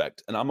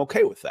prospect, and I'm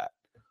okay with that.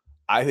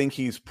 I think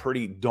he's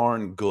pretty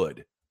darn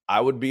good. I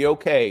would be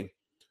okay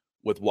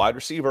with wide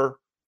receiver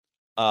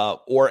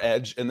or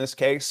edge in this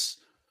case.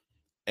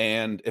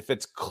 And if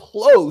it's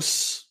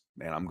close,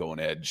 man, I'm going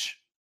edge.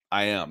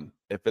 I am.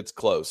 If it's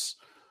close,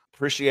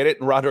 appreciate it.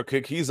 And Roger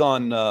Cook, he's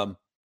on the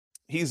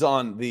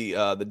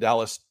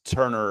Dallas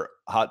Turner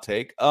hot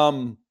take.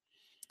 Then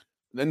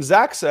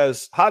Zach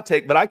says hot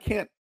take, but I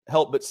can't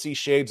help but see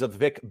shades of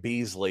Vic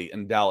Beasley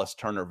and Dallas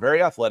Turner.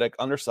 Very athletic,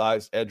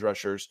 undersized edge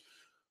rushers.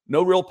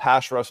 No real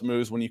pass rush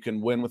moves when you can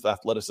win with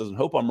athleticism.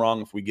 Hope I'm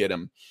wrong if we get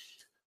him.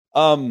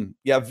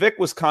 Vic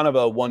was kind of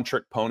a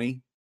one-trick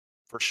pony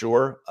for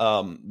sure.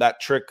 That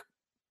trick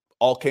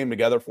all came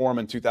together for him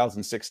in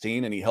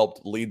 2016, and he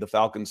helped lead the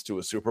Falcons to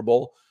a Super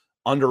Bowl.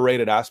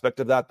 Underrated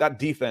aspect of that. That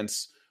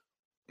defense,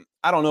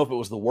 I don't know if it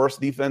was the worst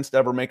defense to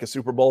ever make a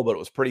Super Bowl, but it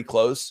was pretty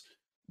close.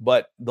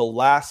 But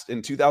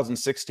in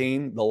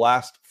 2016, the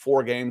last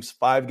 5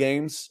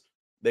 games,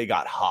 they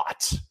got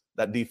hot.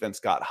 That defense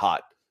got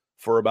hot.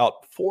 For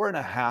about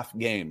 4.5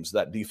 games,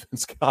 that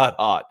defense got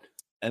hot.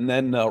 And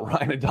then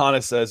Ryan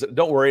Adonis says,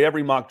 don't worry,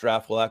 every mock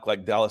draft will act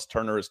like Dallas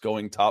Turner is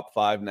going top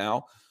 5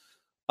 now.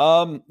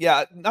 Not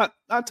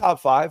top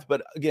 5,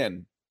 but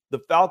again, the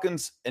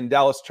Falcons and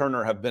Dallas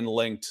Turner have been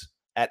linked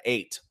at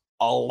 8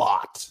 a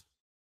lot.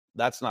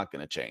 That's not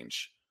going to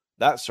change.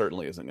 That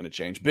certainly isn't going to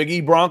change. Big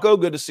E Bronco,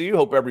 good to see you.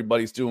 Hope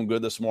everybody's doing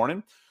good this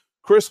morning.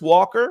 Chris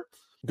Walker,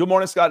 good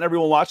morning, Scott, and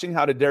everyone watching.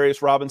 How did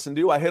Darius Robinson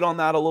do? I hit on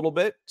that a little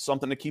bit.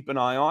 Something to keep an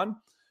eye on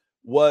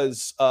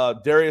was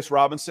Darius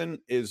Robinson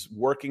is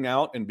working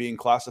out and being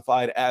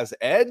classified as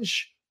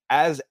edge.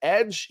 As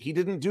edge, he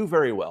didn't do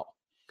very well.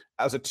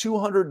 As a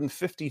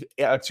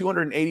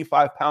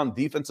 285-pound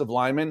defensive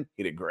lineman,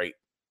 he did great.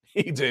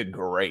 He did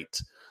great.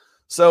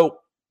 So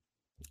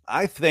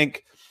I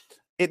think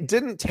it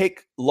didn't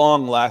take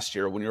long last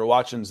year when you were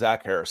watching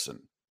Zach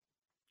Harrison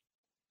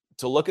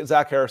to look at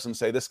Zach Harrison and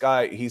say, this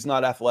guy, he's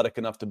not athletic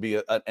enough to be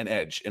an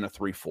edge in a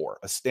 3-4,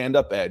 a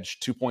stand-up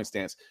edge, 2-point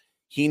stance.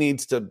 He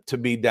needs to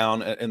be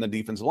down in the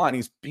defensive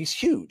line. He's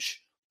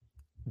huge.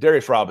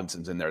 Darius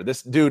Robinson's in there.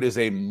 This dude is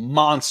a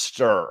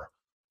monster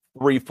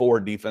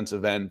 3-4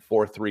 defensive end,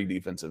 4-3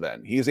 defensive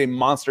end. He's a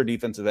monster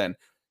defensive end.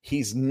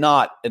 He's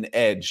not an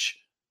edge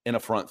in a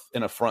front 3,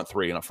 in a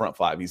front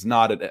 5. He's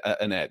not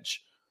an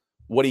edge.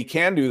 What he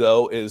can do,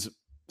 though, is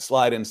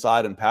slide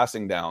inside and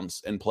passing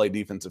downs and play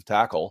defensive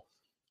tackle.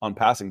 on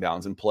passing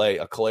downs and play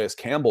a Calais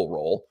Campbell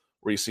role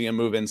where you see him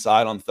move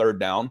inside on third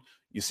down.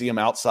 You see him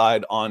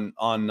outside on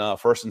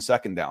first and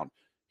second down.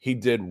 He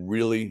did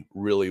really,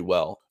 really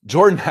well.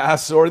 Jordan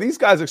Hassor, these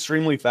guys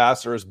extremely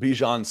fast, or is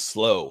Bijan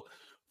slow?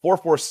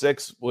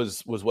 4.46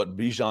 was what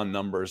Bijan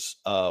numbers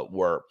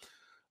were.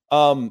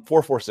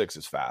 4.46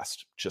 is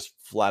fast, just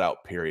flat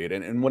out, period.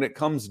 And when it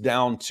comes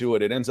down to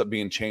it, it ends up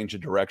being change of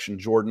direction,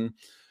 Jordan.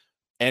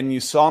 And you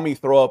saw me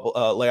throw up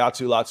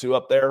Leatu Latu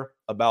up there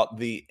about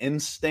the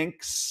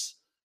instincts.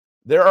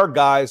 There are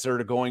guys that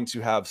are going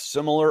to have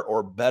similar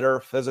or better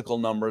physical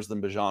numbers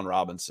than Bijan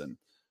Robinson.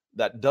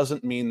 That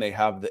doesn't mean they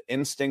have the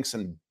instincts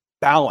and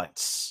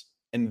balance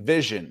and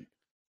vision.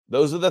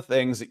 Those are the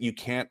things that you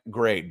can't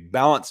grade.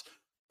 Balance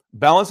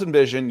and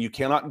vision, you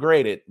cannot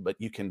grade it, but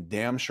you can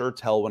damn sure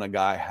tell when a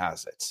guy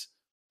has it.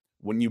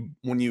 When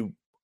you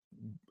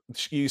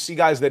see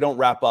guys, they don't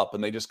wrap up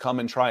and they just come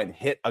and try and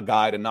hit a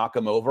guy to knock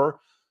him over,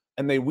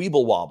 and they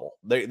weeble wobble.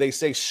 They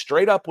say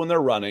straight up when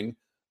they're running,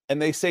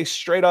 and they say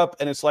straight up,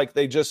 and it's like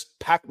they just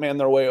Pac-Man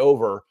their way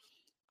over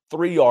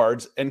 3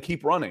 yards and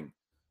keep running.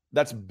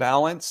 That's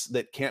balance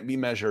that can't be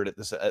measured at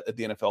the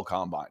NFL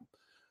Combine.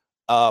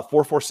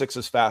 4.46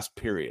 is fast,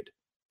 period.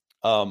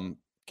 Can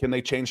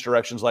they change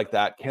directions like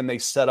that? Can they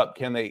set up?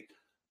 Do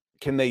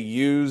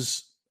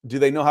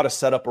they know how to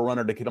set up a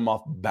runner to get them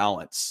off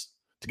balance,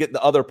 to get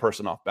the other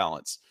person off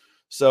balance?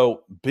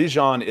 So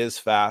Bijan is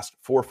fast.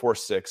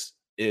 4.46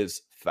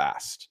 is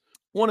fast.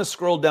 I want to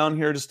scroll down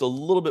here just a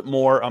little bit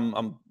more.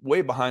 I'm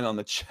way behind on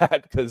the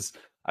chat because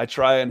I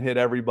try and hit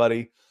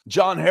everybody.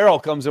 John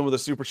Harrell comes in with a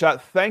super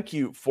chat. Thank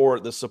you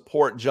for the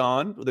support,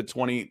 John, with a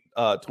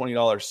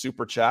 $20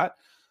 super chat.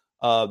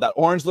 That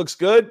orange looks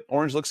good.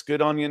 Orange looks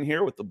good on you in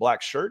here with the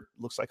black shirt.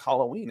 Looks like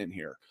Halloween in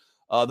here.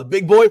 The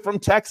big boy from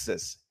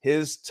Texas,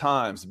 his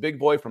times. The big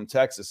boy from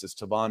Texas is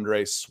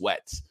T'Vondre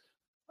Sweat.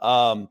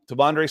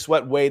 T'Vondre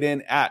Sweat weighed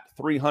in at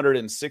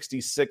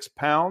 366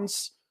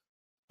 pounds.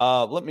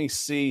 Let me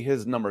see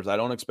his numbers. I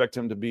don't expect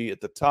him to be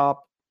at the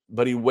top,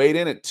 but he weighed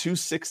in at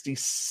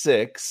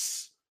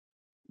 266.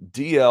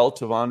 DL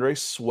T'Vondre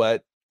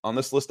Sweat. On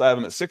this list, I have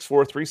him at 6'4",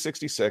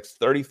 366,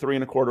 33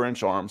 1/4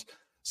 inch arms.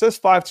 Says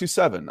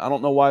 5'2", I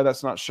don't know why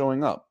that's not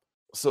showing up.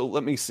 So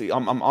let me see.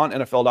 I'm on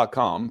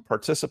NFL.com.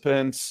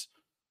 Participants,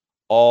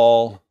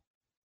 all.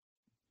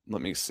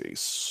 Let me see.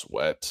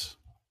 Sweat.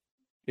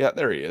 Yeah,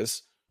 there he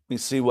is. Let me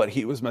see what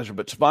he was measured.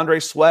 But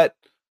T'Vondre Sweat,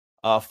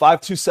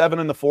 5'2"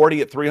 in the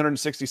 40 at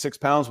 366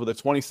 pounds with a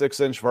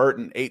 26-inch vert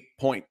and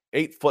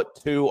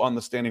 8.8'2" on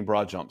the standing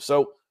broad jump.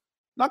 So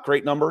not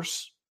great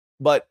numbers,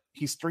 but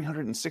he's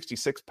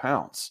 366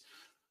 pounds.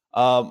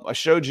 I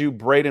showed you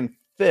Braden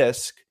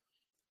Fisk.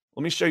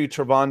 Let me show you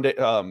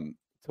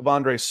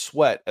T'Vondre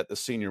Sweat at the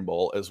Senior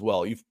Bowl as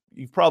well. You've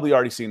probably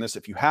already seen this.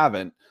 If you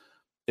haven't,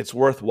 it's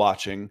worth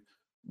watching.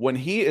 When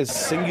he is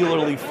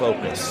singularly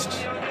focused,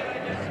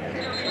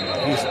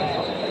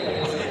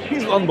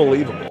 he's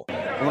unbelievable.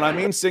 And when I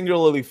mean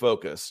singularly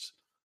focused,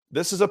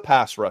 this is a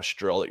pass rush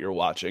drill that you're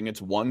watching.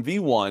 It's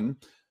 1v1.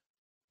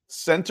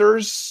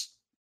 Centers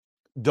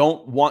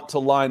don't want to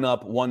line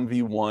up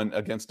 1v1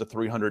 against a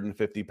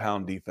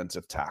 350-pound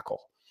defensive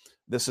tackle.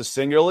 This is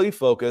singularly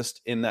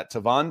focused in that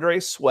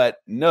T'Vondre Sweat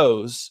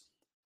knows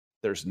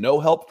there's no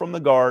help from the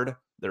guard.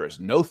 There is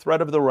no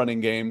threat of the running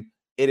game.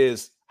 It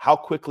is how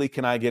quickly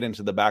can I get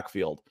into the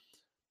backfield?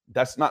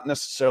 That's not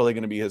necessarily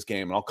going to be his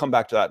game, and I'll come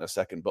back to that in a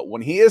second. But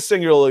when he is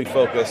singularly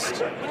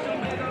focused,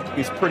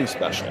 he's pretty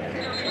special.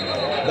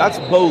 That's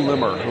Bo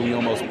Limmer, who he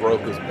almost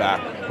broke his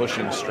back,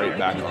 pushing straight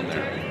back on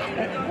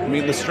there. I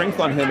mean, the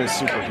strength on him is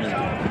superhuman.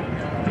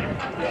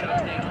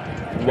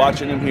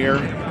 Watching him here,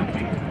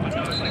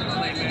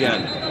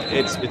 again,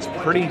 it's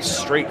pretty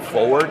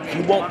straightforward.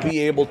 He won't be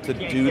able to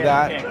do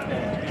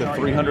that, the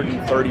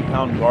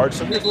 330-pound guard.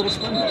 So here's a little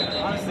swing move.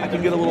 I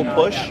can get a little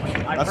push.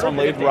 That's on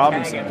Lade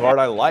Robinson, guard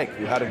I like,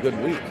 who had a good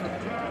week.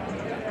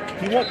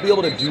 He won't be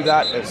able to do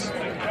that as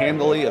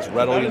handily, as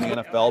readily in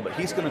the NFL, but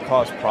he's going to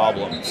cause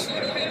problems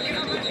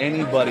with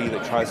anybody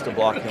that tries to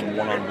block him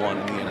one-on-one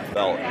in the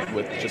NFL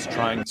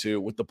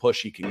with the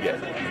push he can get.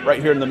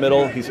 Right here in the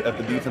middle, he's at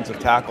the defensive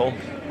tackle.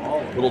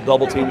 Little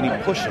double team, and he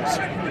pushes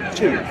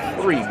 2,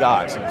 3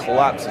 guys and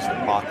collapses the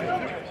pocket.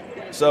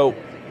 So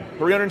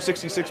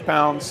 366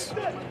 pounds,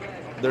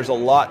 there's a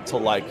lot to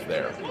like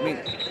there. I mean,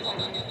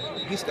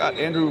 he's got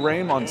Andrew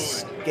Rame on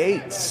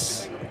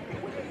skates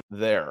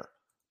there.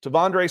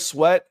 T'Vondre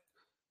Sweat,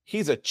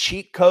 he's a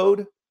cheat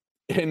code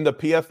in the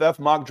PFF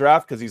mock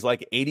draft because he's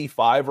like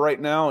 85 right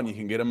now, and you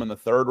can get him in the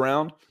 3rd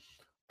round.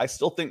 I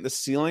still think the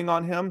ceiling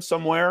on him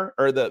somewhere,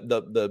 or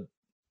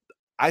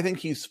I think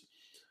he's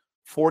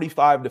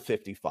 45 to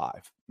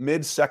 55,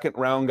 mid-second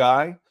round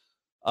guy,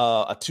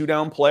 a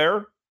 2-down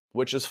player,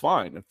 which is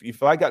fine.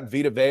 If I got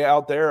Vita Vea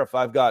out there, if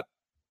I've got,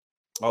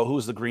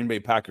 who's the Green Bay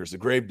Packers, the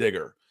Grave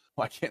Digger?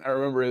 Why can't I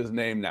remember his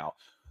name now?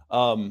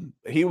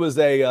 He was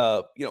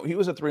a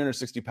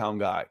 360-pound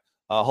guy.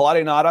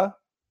 Halade Nada,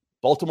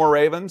 Baltimore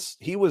Ravens,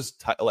 he was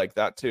like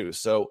that too.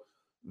 So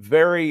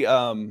very,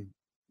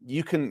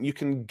 you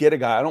can get a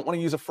guy. I don't want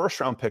to use a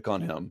 1st round pick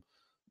on him,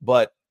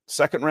 but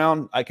second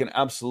round, I can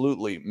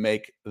absolutely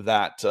make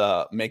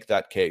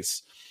that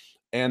case.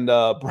 And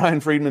Brian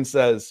Friedman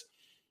says,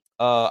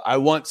 I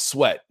want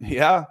Sweat.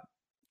 Yeah,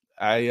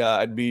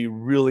 I'd be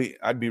really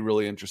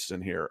interested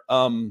in here.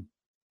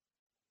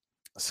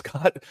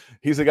 Scott,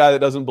 he's a guy that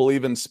doesn't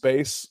believe in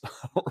space.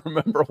 I don't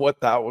remember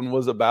what that one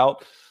was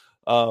about.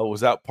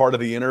 Was that part of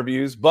the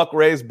interviews? Buck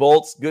Rays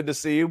Bolts, good to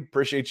see you.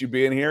 Appreciate you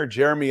being here.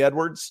 Jeremy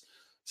Edwards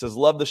says,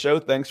 love the show.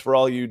 Thanks for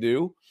all you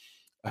do.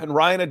 And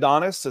Ryan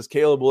Adonis says,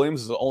 Caleb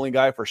Williams is the only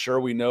guy for sure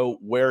we know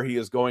where he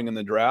is going in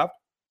the draft.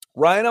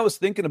 Ryan, I was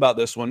thinking about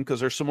this one because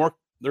there's some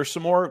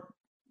more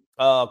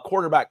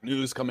quarterback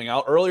news coming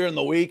out. Earlier in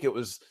the week, it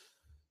was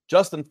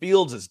Justin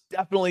Fields is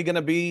definitely going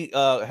to be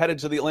headed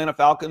to the Atlanta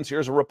Falcons.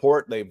 Here's a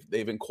report.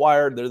 They've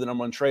inquired. They're the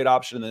number one trade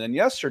option. And then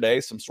yesterday,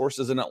 some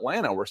sources in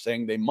Atlanta were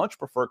saying they much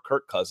prefer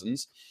Kirk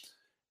Cousins.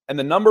 And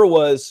the number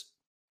was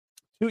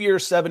 2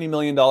 years, $70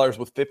 million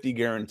with $50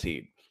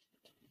 guaranteed.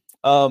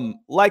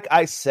 Like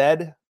I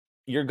said,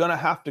 you're going to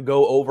have to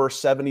go over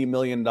 $70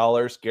 million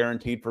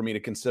guaranteed for me to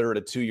consider it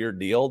a 2-year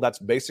deal. That's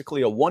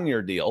basically a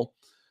 1-year deal.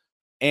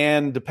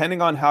 And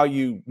depending on how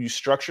you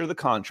structure the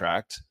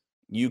contract,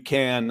 you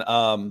can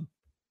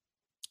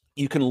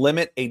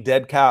limit a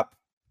dead cap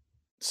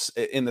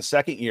in the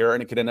second year,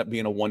 and it could end up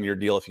being a 1-year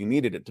deal if you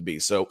needed it to be.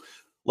 So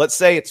let's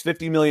say it's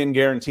 $50 million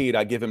guaranteed.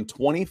 I give him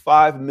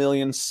 $25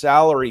 million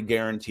salary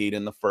guaranteed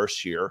in the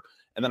first year,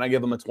 and then I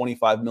give him a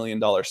 $25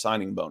 million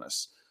signing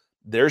bonus.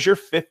 There's your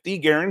 50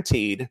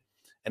 guaranteed.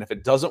 And if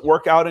it doesn't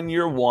work out in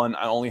year 1,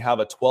 I only have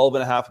a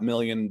 $12.5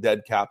 million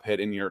dead cap hit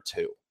in year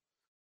 2.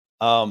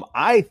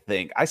 I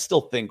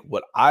still think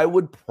what I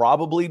would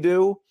probably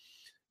do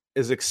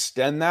is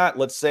extend that.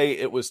 Let's say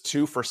it was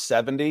 2 for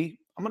 $70.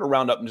 I'm going to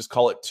round up and just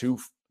call it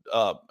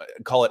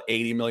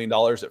 $80 million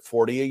at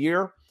 40 a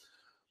year.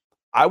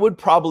 I would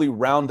probably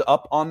round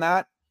up on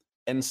that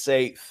and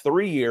say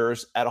 3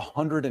 years at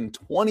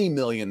 $120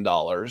 million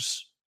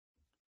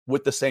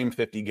with the same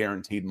 50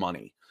 guaranteed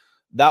money.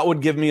 That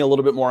would give me a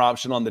little bit more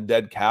option on the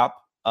dead cap.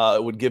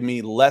 It would give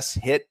me less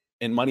hit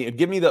in money. It'd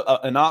give me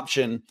an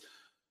option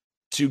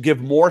to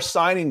give more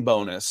signing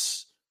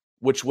bonus,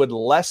 which would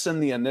lessen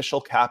the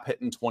initial cap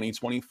hit in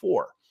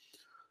 2024.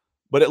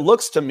 But it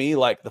looks to me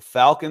like the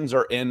Falcons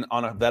are in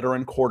on a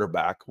veteran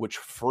quarterback, which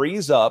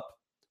frees up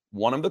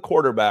one of the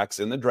quarterbacks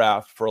in the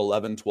draft for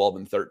 11, 12,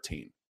 and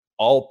 13,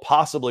 all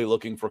possibly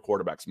looking for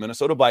quarterbacks.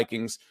 Minnesota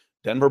Vikings,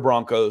 Denver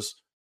Broncos,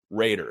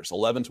 Raiders.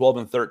 11, 12,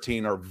 and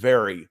 13 are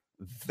very,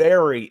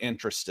 very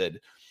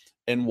interested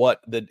in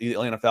what the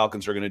Atlanta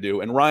Falcons are going to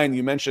do. And Ryan,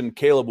 you mentioned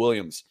Caleb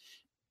Williams.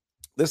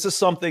 This is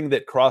something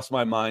that crossed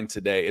my mind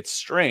today. It's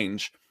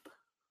strange.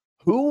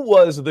 Who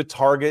was the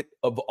target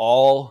of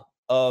all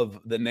of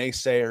the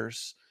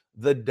naysayers,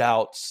 the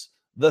doubts,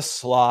 the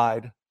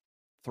slide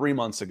 3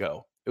 months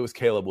ago? It was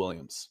Caleb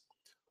Williams.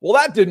 Well,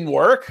 that didn't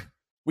work.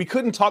 We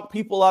couldn't talk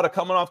people out of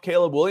coming off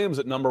Caleb Williams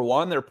at number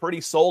 1. They're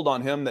pretty sold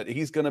on him that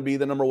he's going to be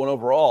the number 1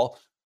 overall.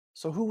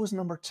 So who was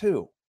number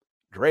 2?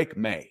 Drake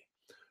May.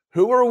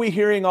 Who are we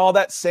hearing all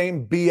that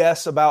same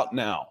BS about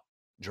now?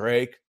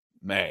 Drake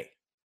May.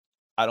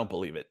 I don't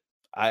believe it.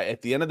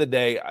 At the end of the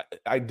day,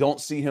 I don't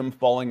see him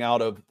falling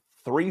out of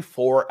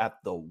 3-4 at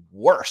the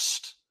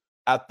worst.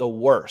 At the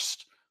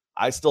worst.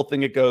 I still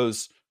think it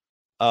goes,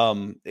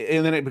 and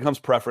then it becomes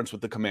preference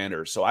with the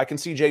Commanders. So I can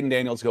see Jaden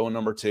Daniels going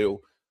number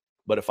 2.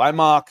 But if I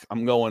mock,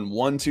 I'm going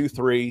 1, 2,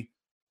 3,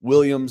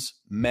 Williams,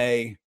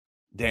 May,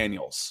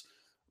 Daniels.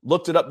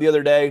 Looked it up the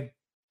other day.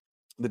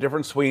 The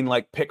difference between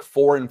like pick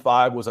 4 and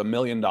 5 was $1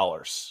 million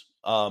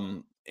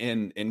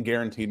in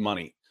guaranteed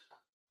money.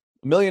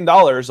 $1 million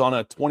on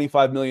a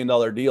 $25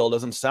 million deal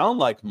doesn't sound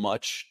like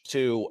much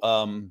to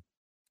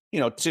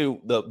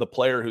to the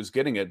player who's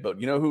getting it, but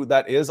you know who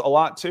that is a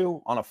lot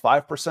to on a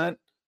 5%?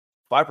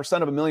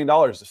 5% of $1 million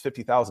is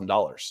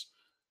 $50,000.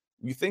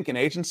 You think an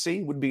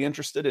agency would be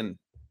interested in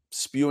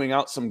spewing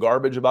out some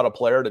garbage about a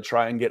player to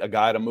try and get a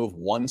guy to move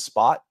one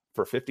spot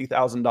for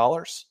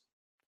 $50,000?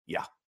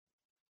 Yeah.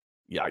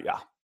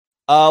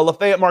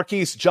 Lafayette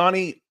Marquise,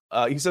 Johnny,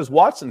 he says,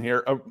 Watson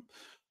here.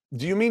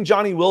 Do you mean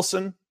Johnny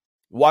Wilson,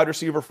 wide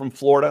receiver from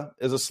Florida,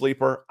 is a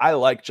sleeper? I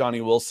like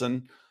Johnny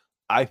Wilson.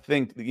 I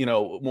think,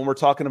 when we're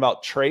talking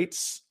about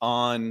traits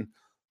on,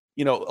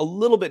 a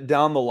little bit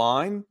down the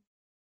line,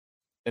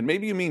 and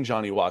maybe you mean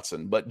Johnny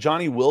Watson, but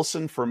Johnny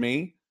Wilson for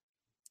me,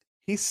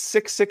 he's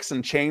 6'6"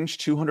 and change,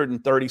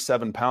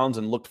 237 pounds,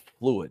 and looked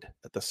fluid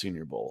at the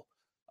Senior Bowl.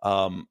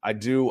 I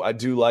do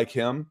like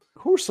him.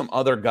 Who are some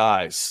other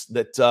guys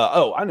that,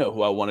 I know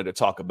who I wanted to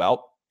talk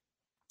about.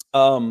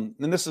 And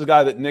this is a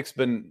guy that Nick's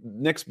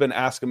been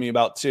asking me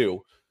about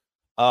too.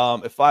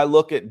 If I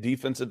look at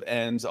defensive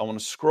ends, I want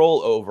to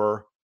scroll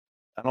over.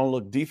 I don't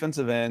look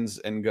defensive ends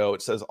and go,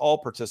 it says all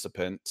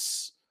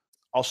participants.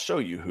 I'll show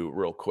you who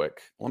real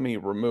quick. Let me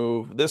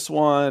remove this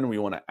one. We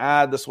want to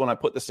add this one. I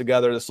put this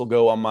together. This will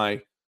go on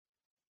my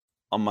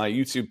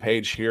YouTube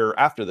page here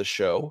after the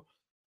show.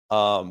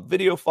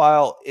 Video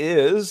file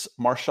is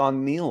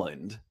Marshawn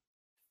Nealand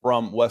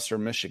from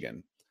Western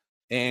Michigan.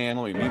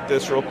 And let me mute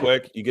this real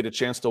quick. You get a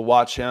chance to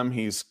watch him.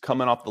 He's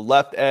coming off the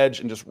left edge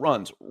and just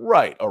runs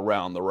right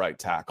around the right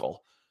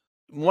tackle.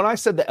 When I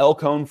said the L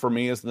cone for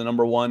me is the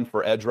number one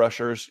for edge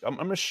rushers,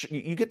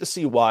 you get to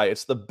see why.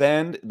 It's the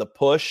bend, the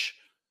push,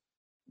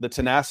 the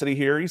tenacity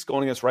here. He's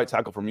going against right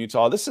tackle from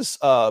Utah. This is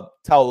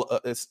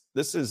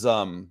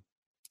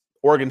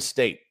Oregon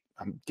State.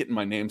 I'm getting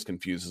my names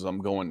confused as I'm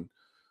going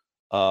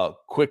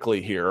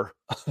quickly here.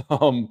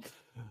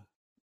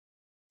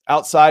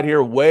 Outside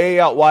here, way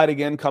out wide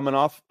again, coming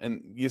off.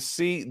 And you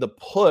see the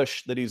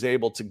push that he's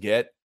able to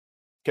get.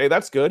 Okay,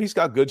 that's good. He's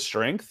got good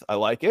strength. I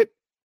like it.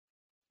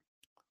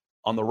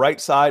 On the right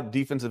side,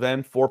 defensive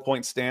end,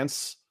 4-point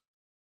stance.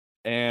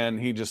 And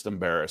he just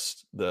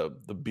embarrassed the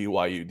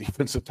BYU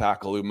defensive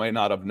tackle who may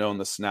not have known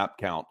the snap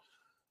count.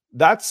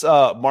 That's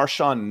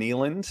Marshawn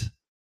Kneeland.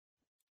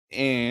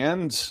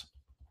 And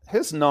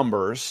his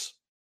numbers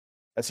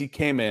as he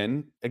came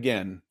in,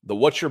 again, the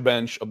what's your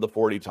bench of the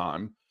 40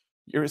 time.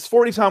 His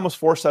 40 time was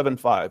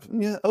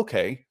 4.75. Yeah,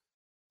 okay.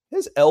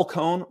 His L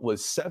cone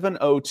was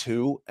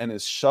 7.02 and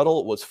his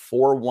shuttle was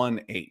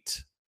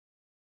 4.18.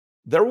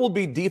 There will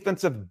be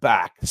defensive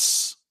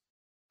backs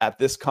at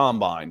this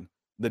combine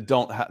that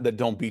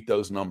don't beat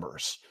those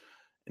numbers.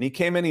 And he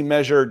came in, he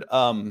measured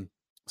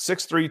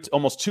 6'3",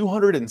 almost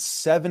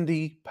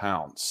 270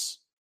 pounds,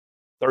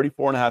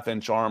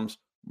 34.5-inch arms.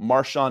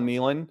 Marshawn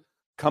Kneeland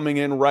coming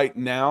in right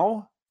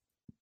now.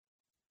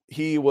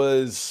 He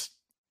was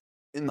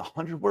in the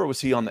 100. Where was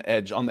he on the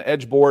edge? On the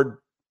edge board,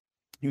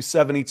 he was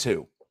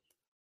 72.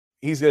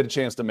 He's got a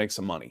chance to make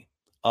some money.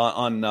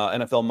 On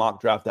NFL mock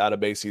draft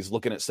database, he's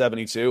looking at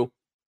 72.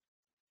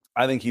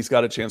 I think he's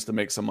got a chance to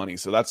make some money.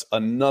 So that's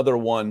another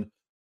one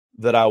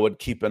that I would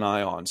keep an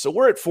eye on. So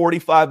we're at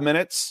 45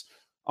 minutes.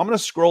 I'm going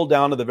to scroll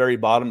down to the very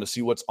bottom to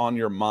see what's on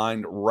your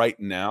mind right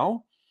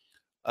now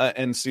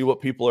and see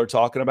what people are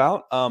talking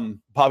about.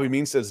 Bobby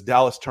Mean says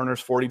Dallas Turner's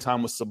 40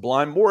 time was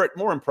sublime.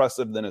 More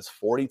impressive than his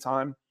 40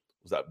 time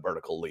was that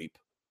vertical leap.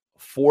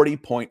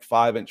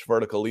 40.5-inch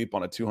vertical leap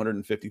on a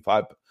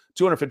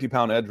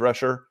 250-pound edge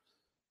rusher.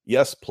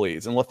 Yes,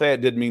 please. And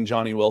Lafayette did mean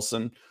Johnny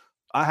Wilson.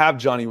 I have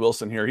Johnny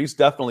Wilson here. He's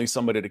definitely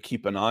somebody to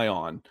keep an eye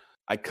on.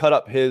 I cut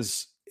up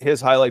his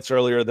highlights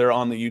earlier. They're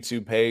on the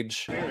YouTube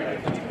page. That's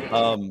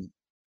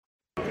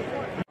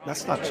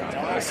not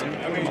Johnny Wilson.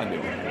 What am I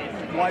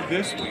doing? Why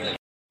this week?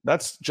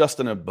 That's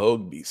Justin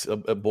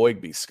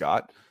Aboigbe,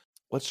 Scott.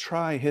 Let's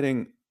try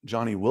hitting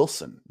Johnny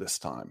Wilson this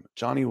time.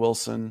 Johnny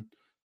Wilson.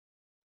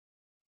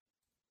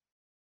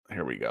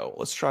 Here we go.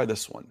 Let's try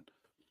this one.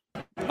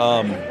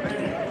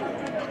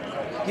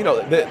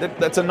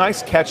 That's a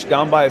nice catch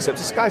down by his hips.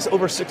 This guy's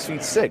over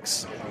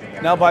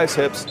 6'6". Now by his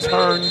hips,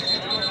 turn.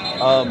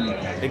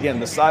 Again,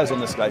 the size on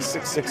this guy,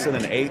 6'6" and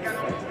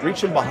 1/8.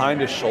 Reaching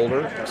behind his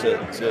shoulder to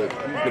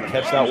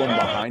catch that one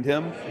behind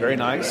him. Very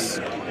nice.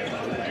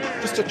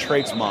 Just a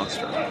traits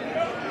monster.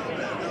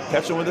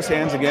 Catching with his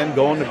hands again,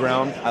 going to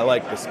ground. I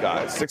like this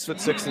guy.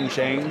 6'6" and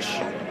change.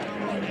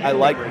 I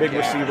like big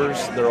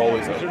receivers. They're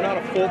always open. Is there not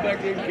a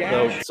fullback named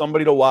Gash? So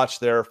somebody to watch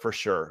there for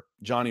sure.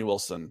 Johnny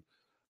Wilson.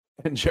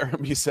 And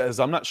Jeremy says,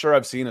 I'm not sure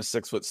I've seen a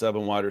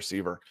 6'7" wide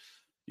receiver.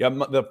 Yeah,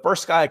 the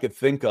first guy I could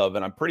think of,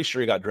 and I'm pretty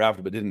sure he got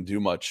drafted but didn't do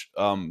much,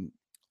 on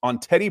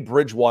Teddy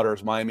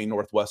Bridgewater's Miami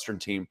Northwestern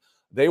team,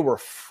 they were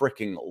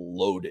freaking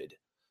loaded.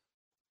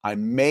 I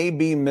may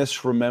be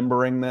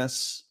misremembering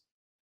this,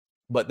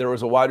 but there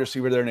was a wide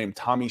receiver there named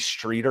Tommy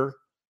Streeter,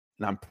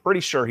 and I'm pretty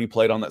sure he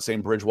played on that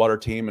same Bridgewater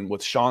team, and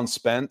with Sean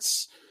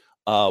Spence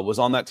was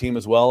on that team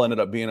as well, ended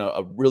up being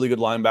a really good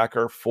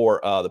linebacker for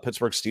the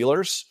Pittsburgh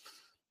Steelers.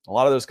 A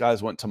lot of those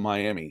guys went to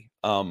Miami.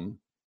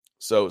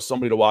 So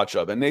somebody to watch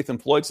of. And Nathan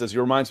Floyd says, he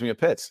reminds me of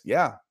Pitts.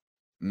 Yeah,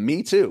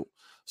 me too.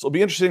 So it'll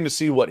be interesting to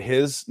see what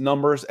his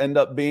numbers end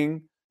up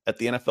being at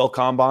the NFL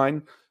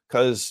Combine,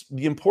 because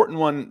the important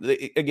one,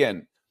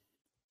 again,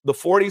 the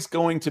 40 is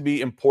going to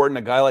be important.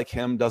 A guy like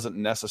him doesn't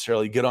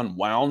necessarily get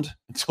unwound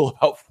until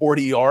about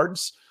 40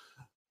 yards.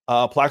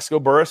 Plaxico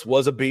Burress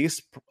was a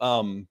beast.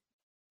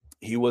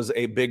 He was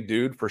a big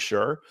dude for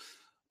sure.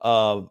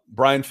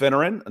 Brian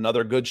Finneran,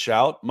 another good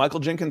shout.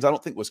 Michael Jenkins, I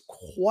don't think was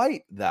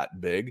quite that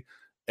big.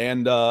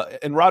 And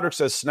Roderick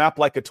says, snap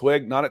like a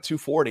twig, not at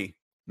 240.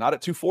 Not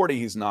at 240,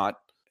 he's not.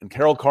 And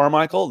Harold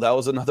Carmichael, that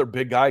was another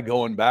big guy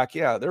going back.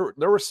 Yeah,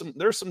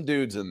 there's some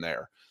dudes in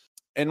there.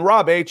 And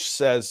Rob H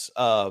says,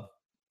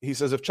 he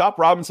says, if Chop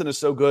Robinson is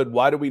so good,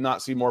 why do we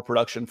not see more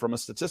production from a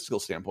statistical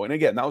standpoint?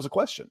 Again, that was a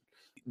question.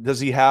 Does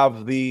he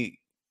have the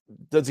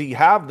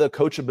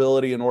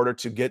coachability in order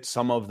to get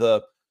some of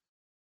the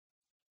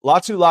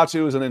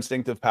Latu is an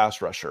instinctive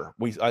pass rusher.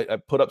 I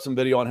put up some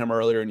video on him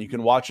earlier, and you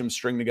can watch him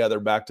string together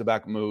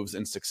back-to-back moves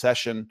in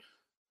succession.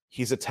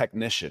 He's a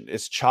technician.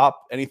 Is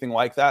Chop anything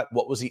like that?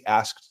 What was he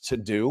asked to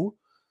do?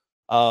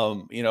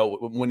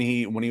 When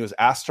he was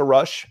asked to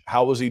rush,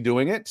 how was he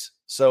doing it?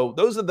 So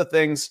those are the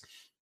things.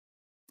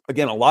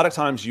 Again, a lot of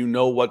times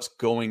what's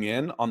going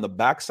in on the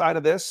backside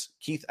of this.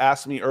 Keith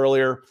asked me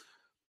earlier,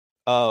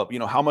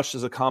 how much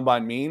does a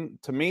combine mean?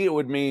 To me, it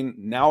would mean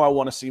now I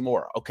want to see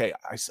more. Okay,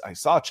 I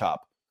saw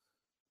Chop.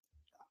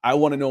 I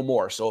want to know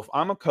more. So if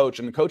I'm a coach,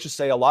 and the coaches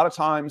say a lot of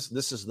times,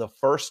 this is the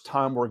first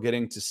time we're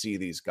getting to see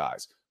these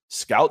guys.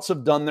 Scouts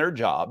have done their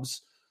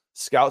jobs.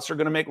 Scouts are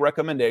going to make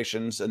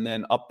recommendations, and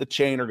then up the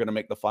chain are going to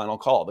make the final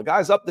call. The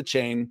guys up the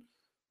chain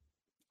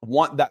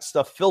want that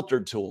stuff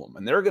filtered to them,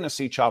 and they're going to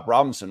see Chop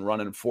Robinson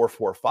running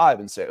 4.45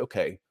 and say,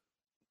 okay,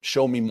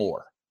 show me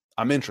more.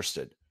 I'm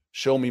interested.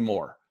 Show me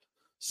more.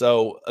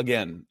 So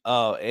again,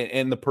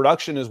 and the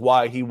production is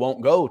why he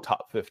won't go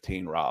top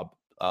 15, Rob.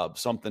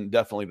 Something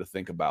definitely to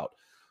think about.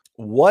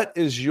 What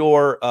is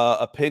your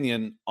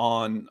opinion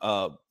on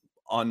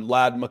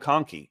Ladd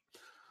McConkey?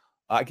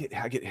 I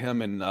get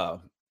him and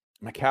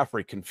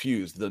McCaffrey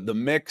confused. The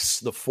mix,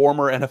 the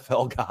former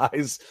NFL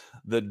guys,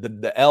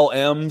 the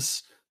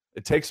LMs.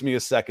 It takes me a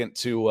second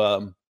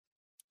to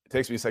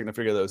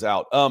figure those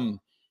out.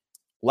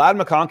 Ladd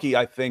McConkey,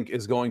 I think,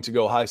 is going to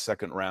go high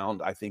second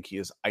round. I think he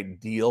is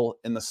ideal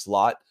in the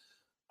slot.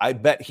 I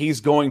bet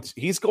he's going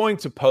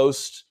to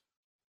post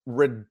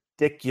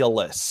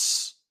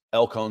ridiculous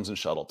L cones and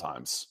shuttle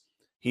times.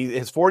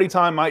 His 40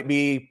 time might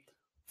be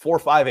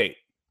 4.58,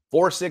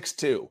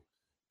 4.62.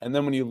 And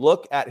then when you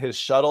look at his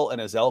shuttle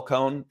and his L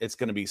cone, it's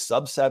going to be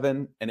sub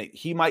 7, and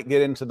he might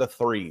get into the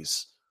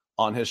 3s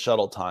on his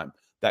shuttle time.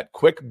 That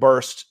quick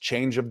burst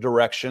change of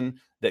direction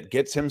that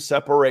gets him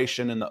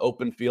separation in the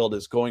open field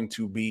is going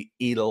to be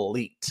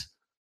elite.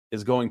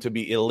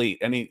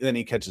 And then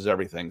he catches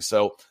everything.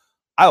 So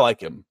I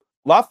like him.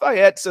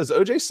 Lafayette says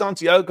OJ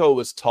Santiago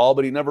was tall,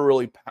 but he never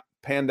really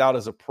panned out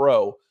as a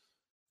pro.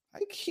 I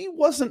think he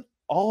wasn't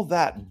all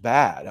that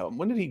bad.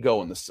 When did he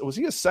go in this? Was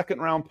he a second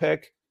round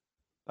pick?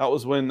 That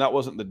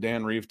wasn't the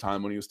Dan Reeve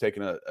time when he was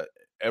taking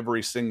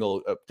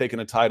taking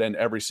a tight end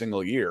every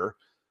single year.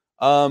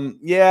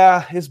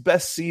 His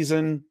best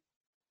season,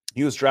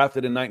 he was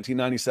drafted in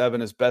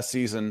 1997. His best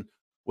season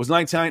was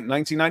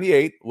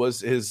 1998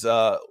 was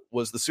the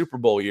Super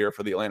Bowl year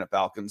for the Atlanta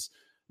Falcons.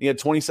 He had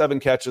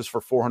 27 catches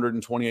for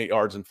 428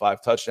 yards and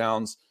 5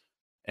 touchdowns,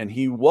 and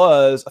he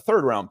was a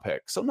third-round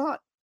pick. So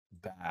not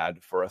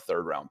bad for a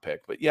third-round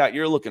pick. But, yeah,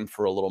 you're looking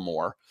for a little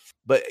more.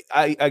 But,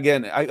 I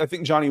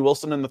think Johnny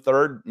Wilson in the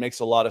third makes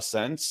a lot of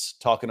sense,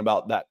 talking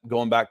about that,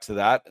 going back to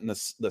that and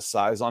the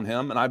size on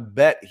him. And I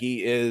bet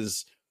he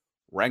is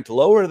ranked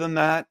lower than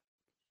that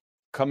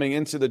coming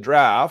into the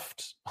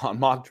draft on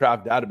Mock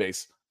Draft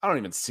Database. I don't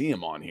even see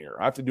him on here.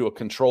 I have to do a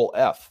Control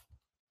F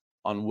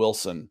on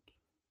Wilson.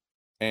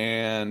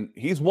 And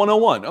he's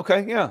 101.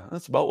 Okay, yeah,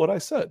 that's about what I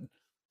said.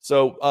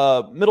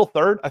 So middle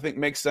third, I think,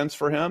 makes sense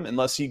for him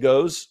unless he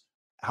goes.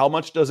 How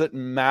much does it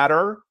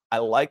matter? I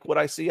like what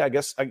I see. I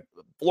guess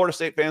Florida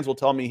State fans will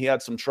tell me he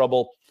had some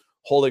trouble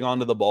holding on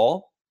to the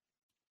ball.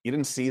 You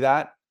didn't see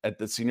that at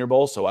the Senior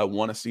Bowl, so I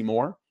want to see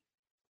more.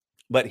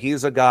 But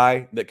he's a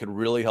guy that could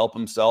really help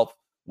himself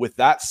with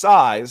that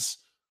size,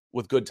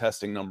 with good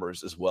testing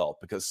numbers as well,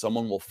 because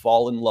someone will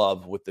fall in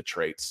love with the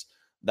traits.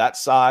 That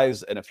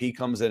size, and if he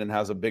comes in and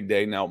has a big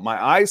day. Now,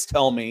 my eyes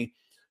tell me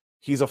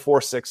he's a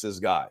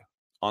 4.6s guy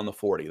on the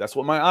 40. That's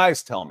what my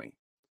eyes tell me.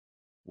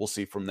 We'll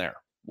see from there.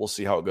 We'll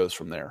see how it goes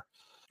from there.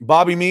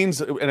 Bobby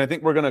Means, and I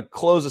think we're going to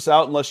close this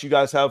out unless you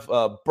guys have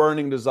a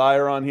burning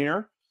desire on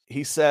here.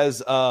 He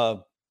says,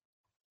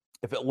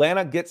 if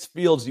Atlanta gets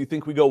Fields, do you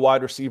think we go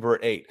wide receiver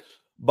at 8?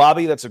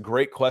 Bobby, that's a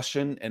great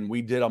question, and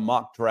we did a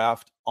mock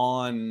draft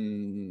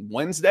on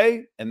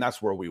Wednesday, and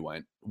that's where we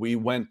went. We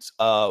went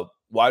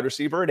wide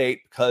receiver at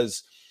 8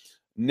 because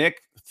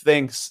Nick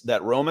thinks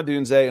that Rome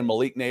Odunze and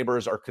Malik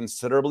Neighbors are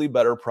considerably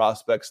better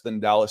prospects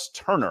than Dallas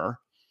Turner.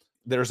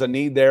 There's a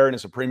need there, and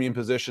it's a premium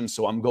position,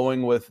 so I'm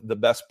going with the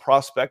best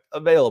prospect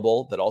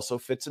available that also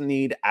fits a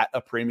need at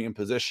a premium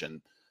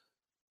position.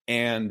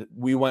 And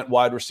we went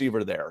wide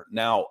receiver there.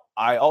 Now,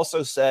 I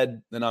also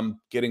said that I'm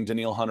getting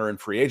Danielle Hunter in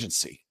free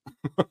agency.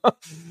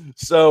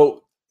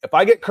 So if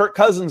I get Kirk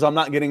Cousins, I'm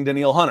not getting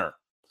Danielle Hunter.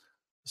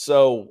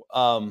 So,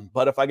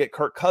 but if I get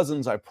Kirk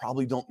Cousins, I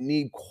probably don't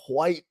need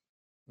quite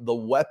the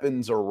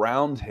weapons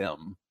around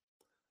him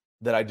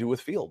that I do with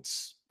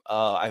Fields.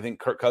 I think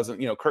Kirk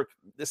Cousins,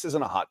 this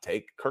isn't a hot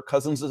take. Kirk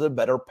Cousins is a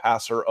better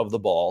passer of the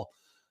ball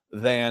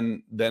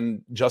than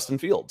Justin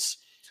Fields.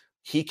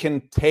 He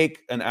can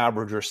take an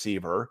average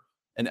receiver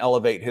and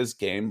elevate his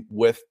game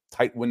with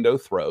tight window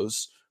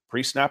throws,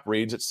 pre-snap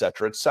reads, et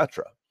cetera, et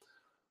cetera.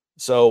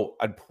 So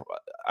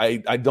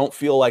I don't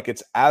feel like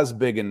it's as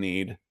big a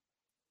need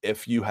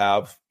if you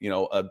have,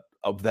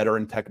 a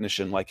veteran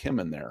technician like him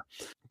in there.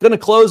 Going to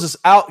close this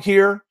out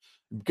here.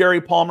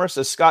 Gary Palmer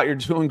says, Scott, you're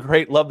doing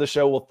great. Love the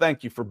show. Well,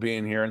 thank you for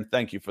being here, and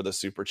thank you for the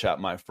super chat,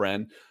 my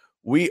friend.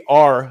 We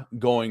are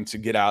going to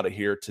get out of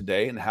here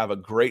today and have a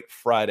great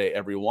Friday,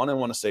 everyone. I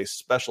want to say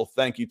special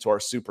thank you to our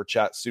super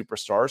chat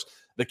superstars,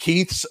 the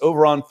Keiths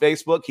over on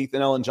Facebook, Keith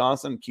and Ellen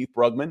Johnson, Keith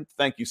Brugman.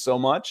 Thank you so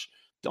much.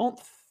 Don't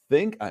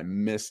think I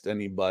missed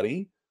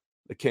anybody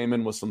that came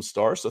in with some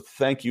stars. So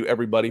thank you,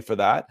 everybody, for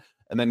that.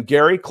 And then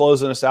Gary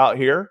closing us out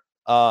here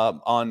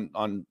on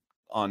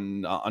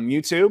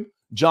YouTube.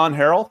 John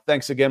Harrell,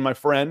 thanks again, my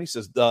friend. He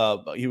says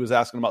he was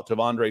asking about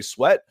Tavondre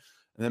Sweat.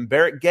 And then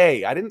Barrett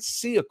Gay, I didn't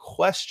see a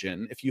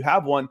question. If you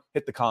have one,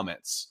 hit the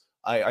comments.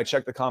 I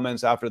check the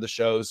comments after the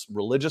shows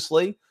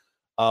religiously.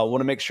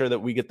 Want to make sure that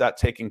we get that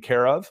taken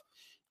care of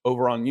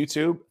over on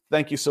YouTube.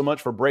 Thank you so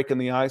much for breaking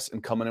the ice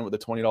and coming in with a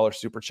 $20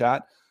 super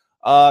chat.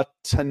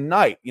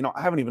 Tonight,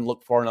 I haven't even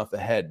looked far enough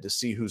ahead to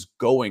see who's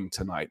going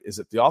tonight. Is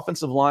it the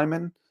offensive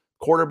linemen,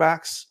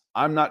 quarterbacks?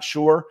 I'm not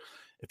sure.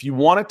 If you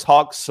want to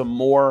talk some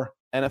more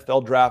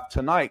NFL draft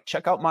tonight,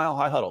 check out Mile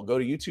High Huddle. Go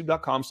to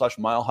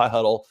youtube.com/Mile High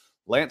Huddle.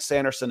 Lance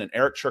Sanderson and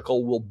Eric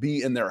Trickle will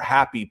be in their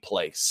happy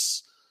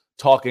place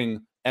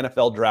talking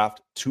NFL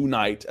draft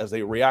tonight as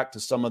they react to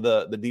some of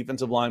the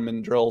defensive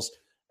lineman drills,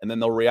 and then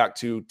they'll react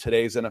to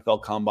today's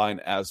NFL Combine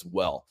as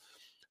well.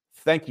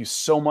 Thank you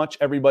so much,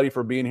 everybody,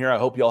 for being here. I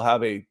hope you all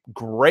have a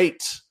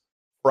great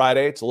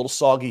Friday. It's a little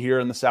soggy here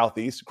in the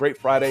Southeast. Great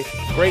Friday.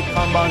 Great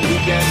Combine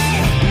weekend.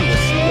 We will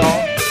see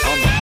y'all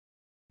on the...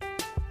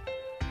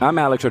 I'm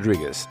Alex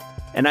Rodriguez.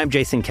 And I'm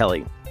Jason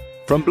Kelly.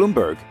 From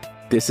Bloomberg,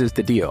 this is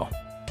The Deal.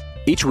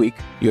 Each week,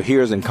 you'll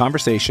hear us in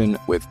conversation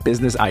with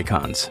business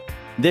icons.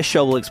 This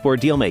show will explore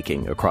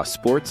deal-making across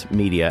sports,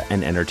 media,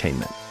 and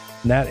entertainment.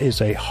 That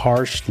is a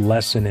harsh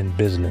lesson in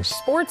business.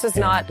 Sports is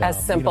not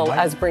as simple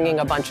as bringing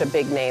a bunch of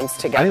big names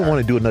together. I didn't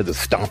want to do another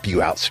stomp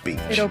you out speech.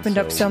 It opened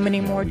up so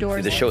many more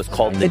doors. The show is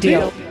called The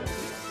Deal.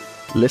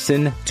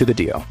 Listen to The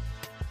Deal.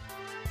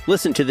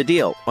 Listen to The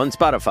Deal on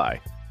Spotify.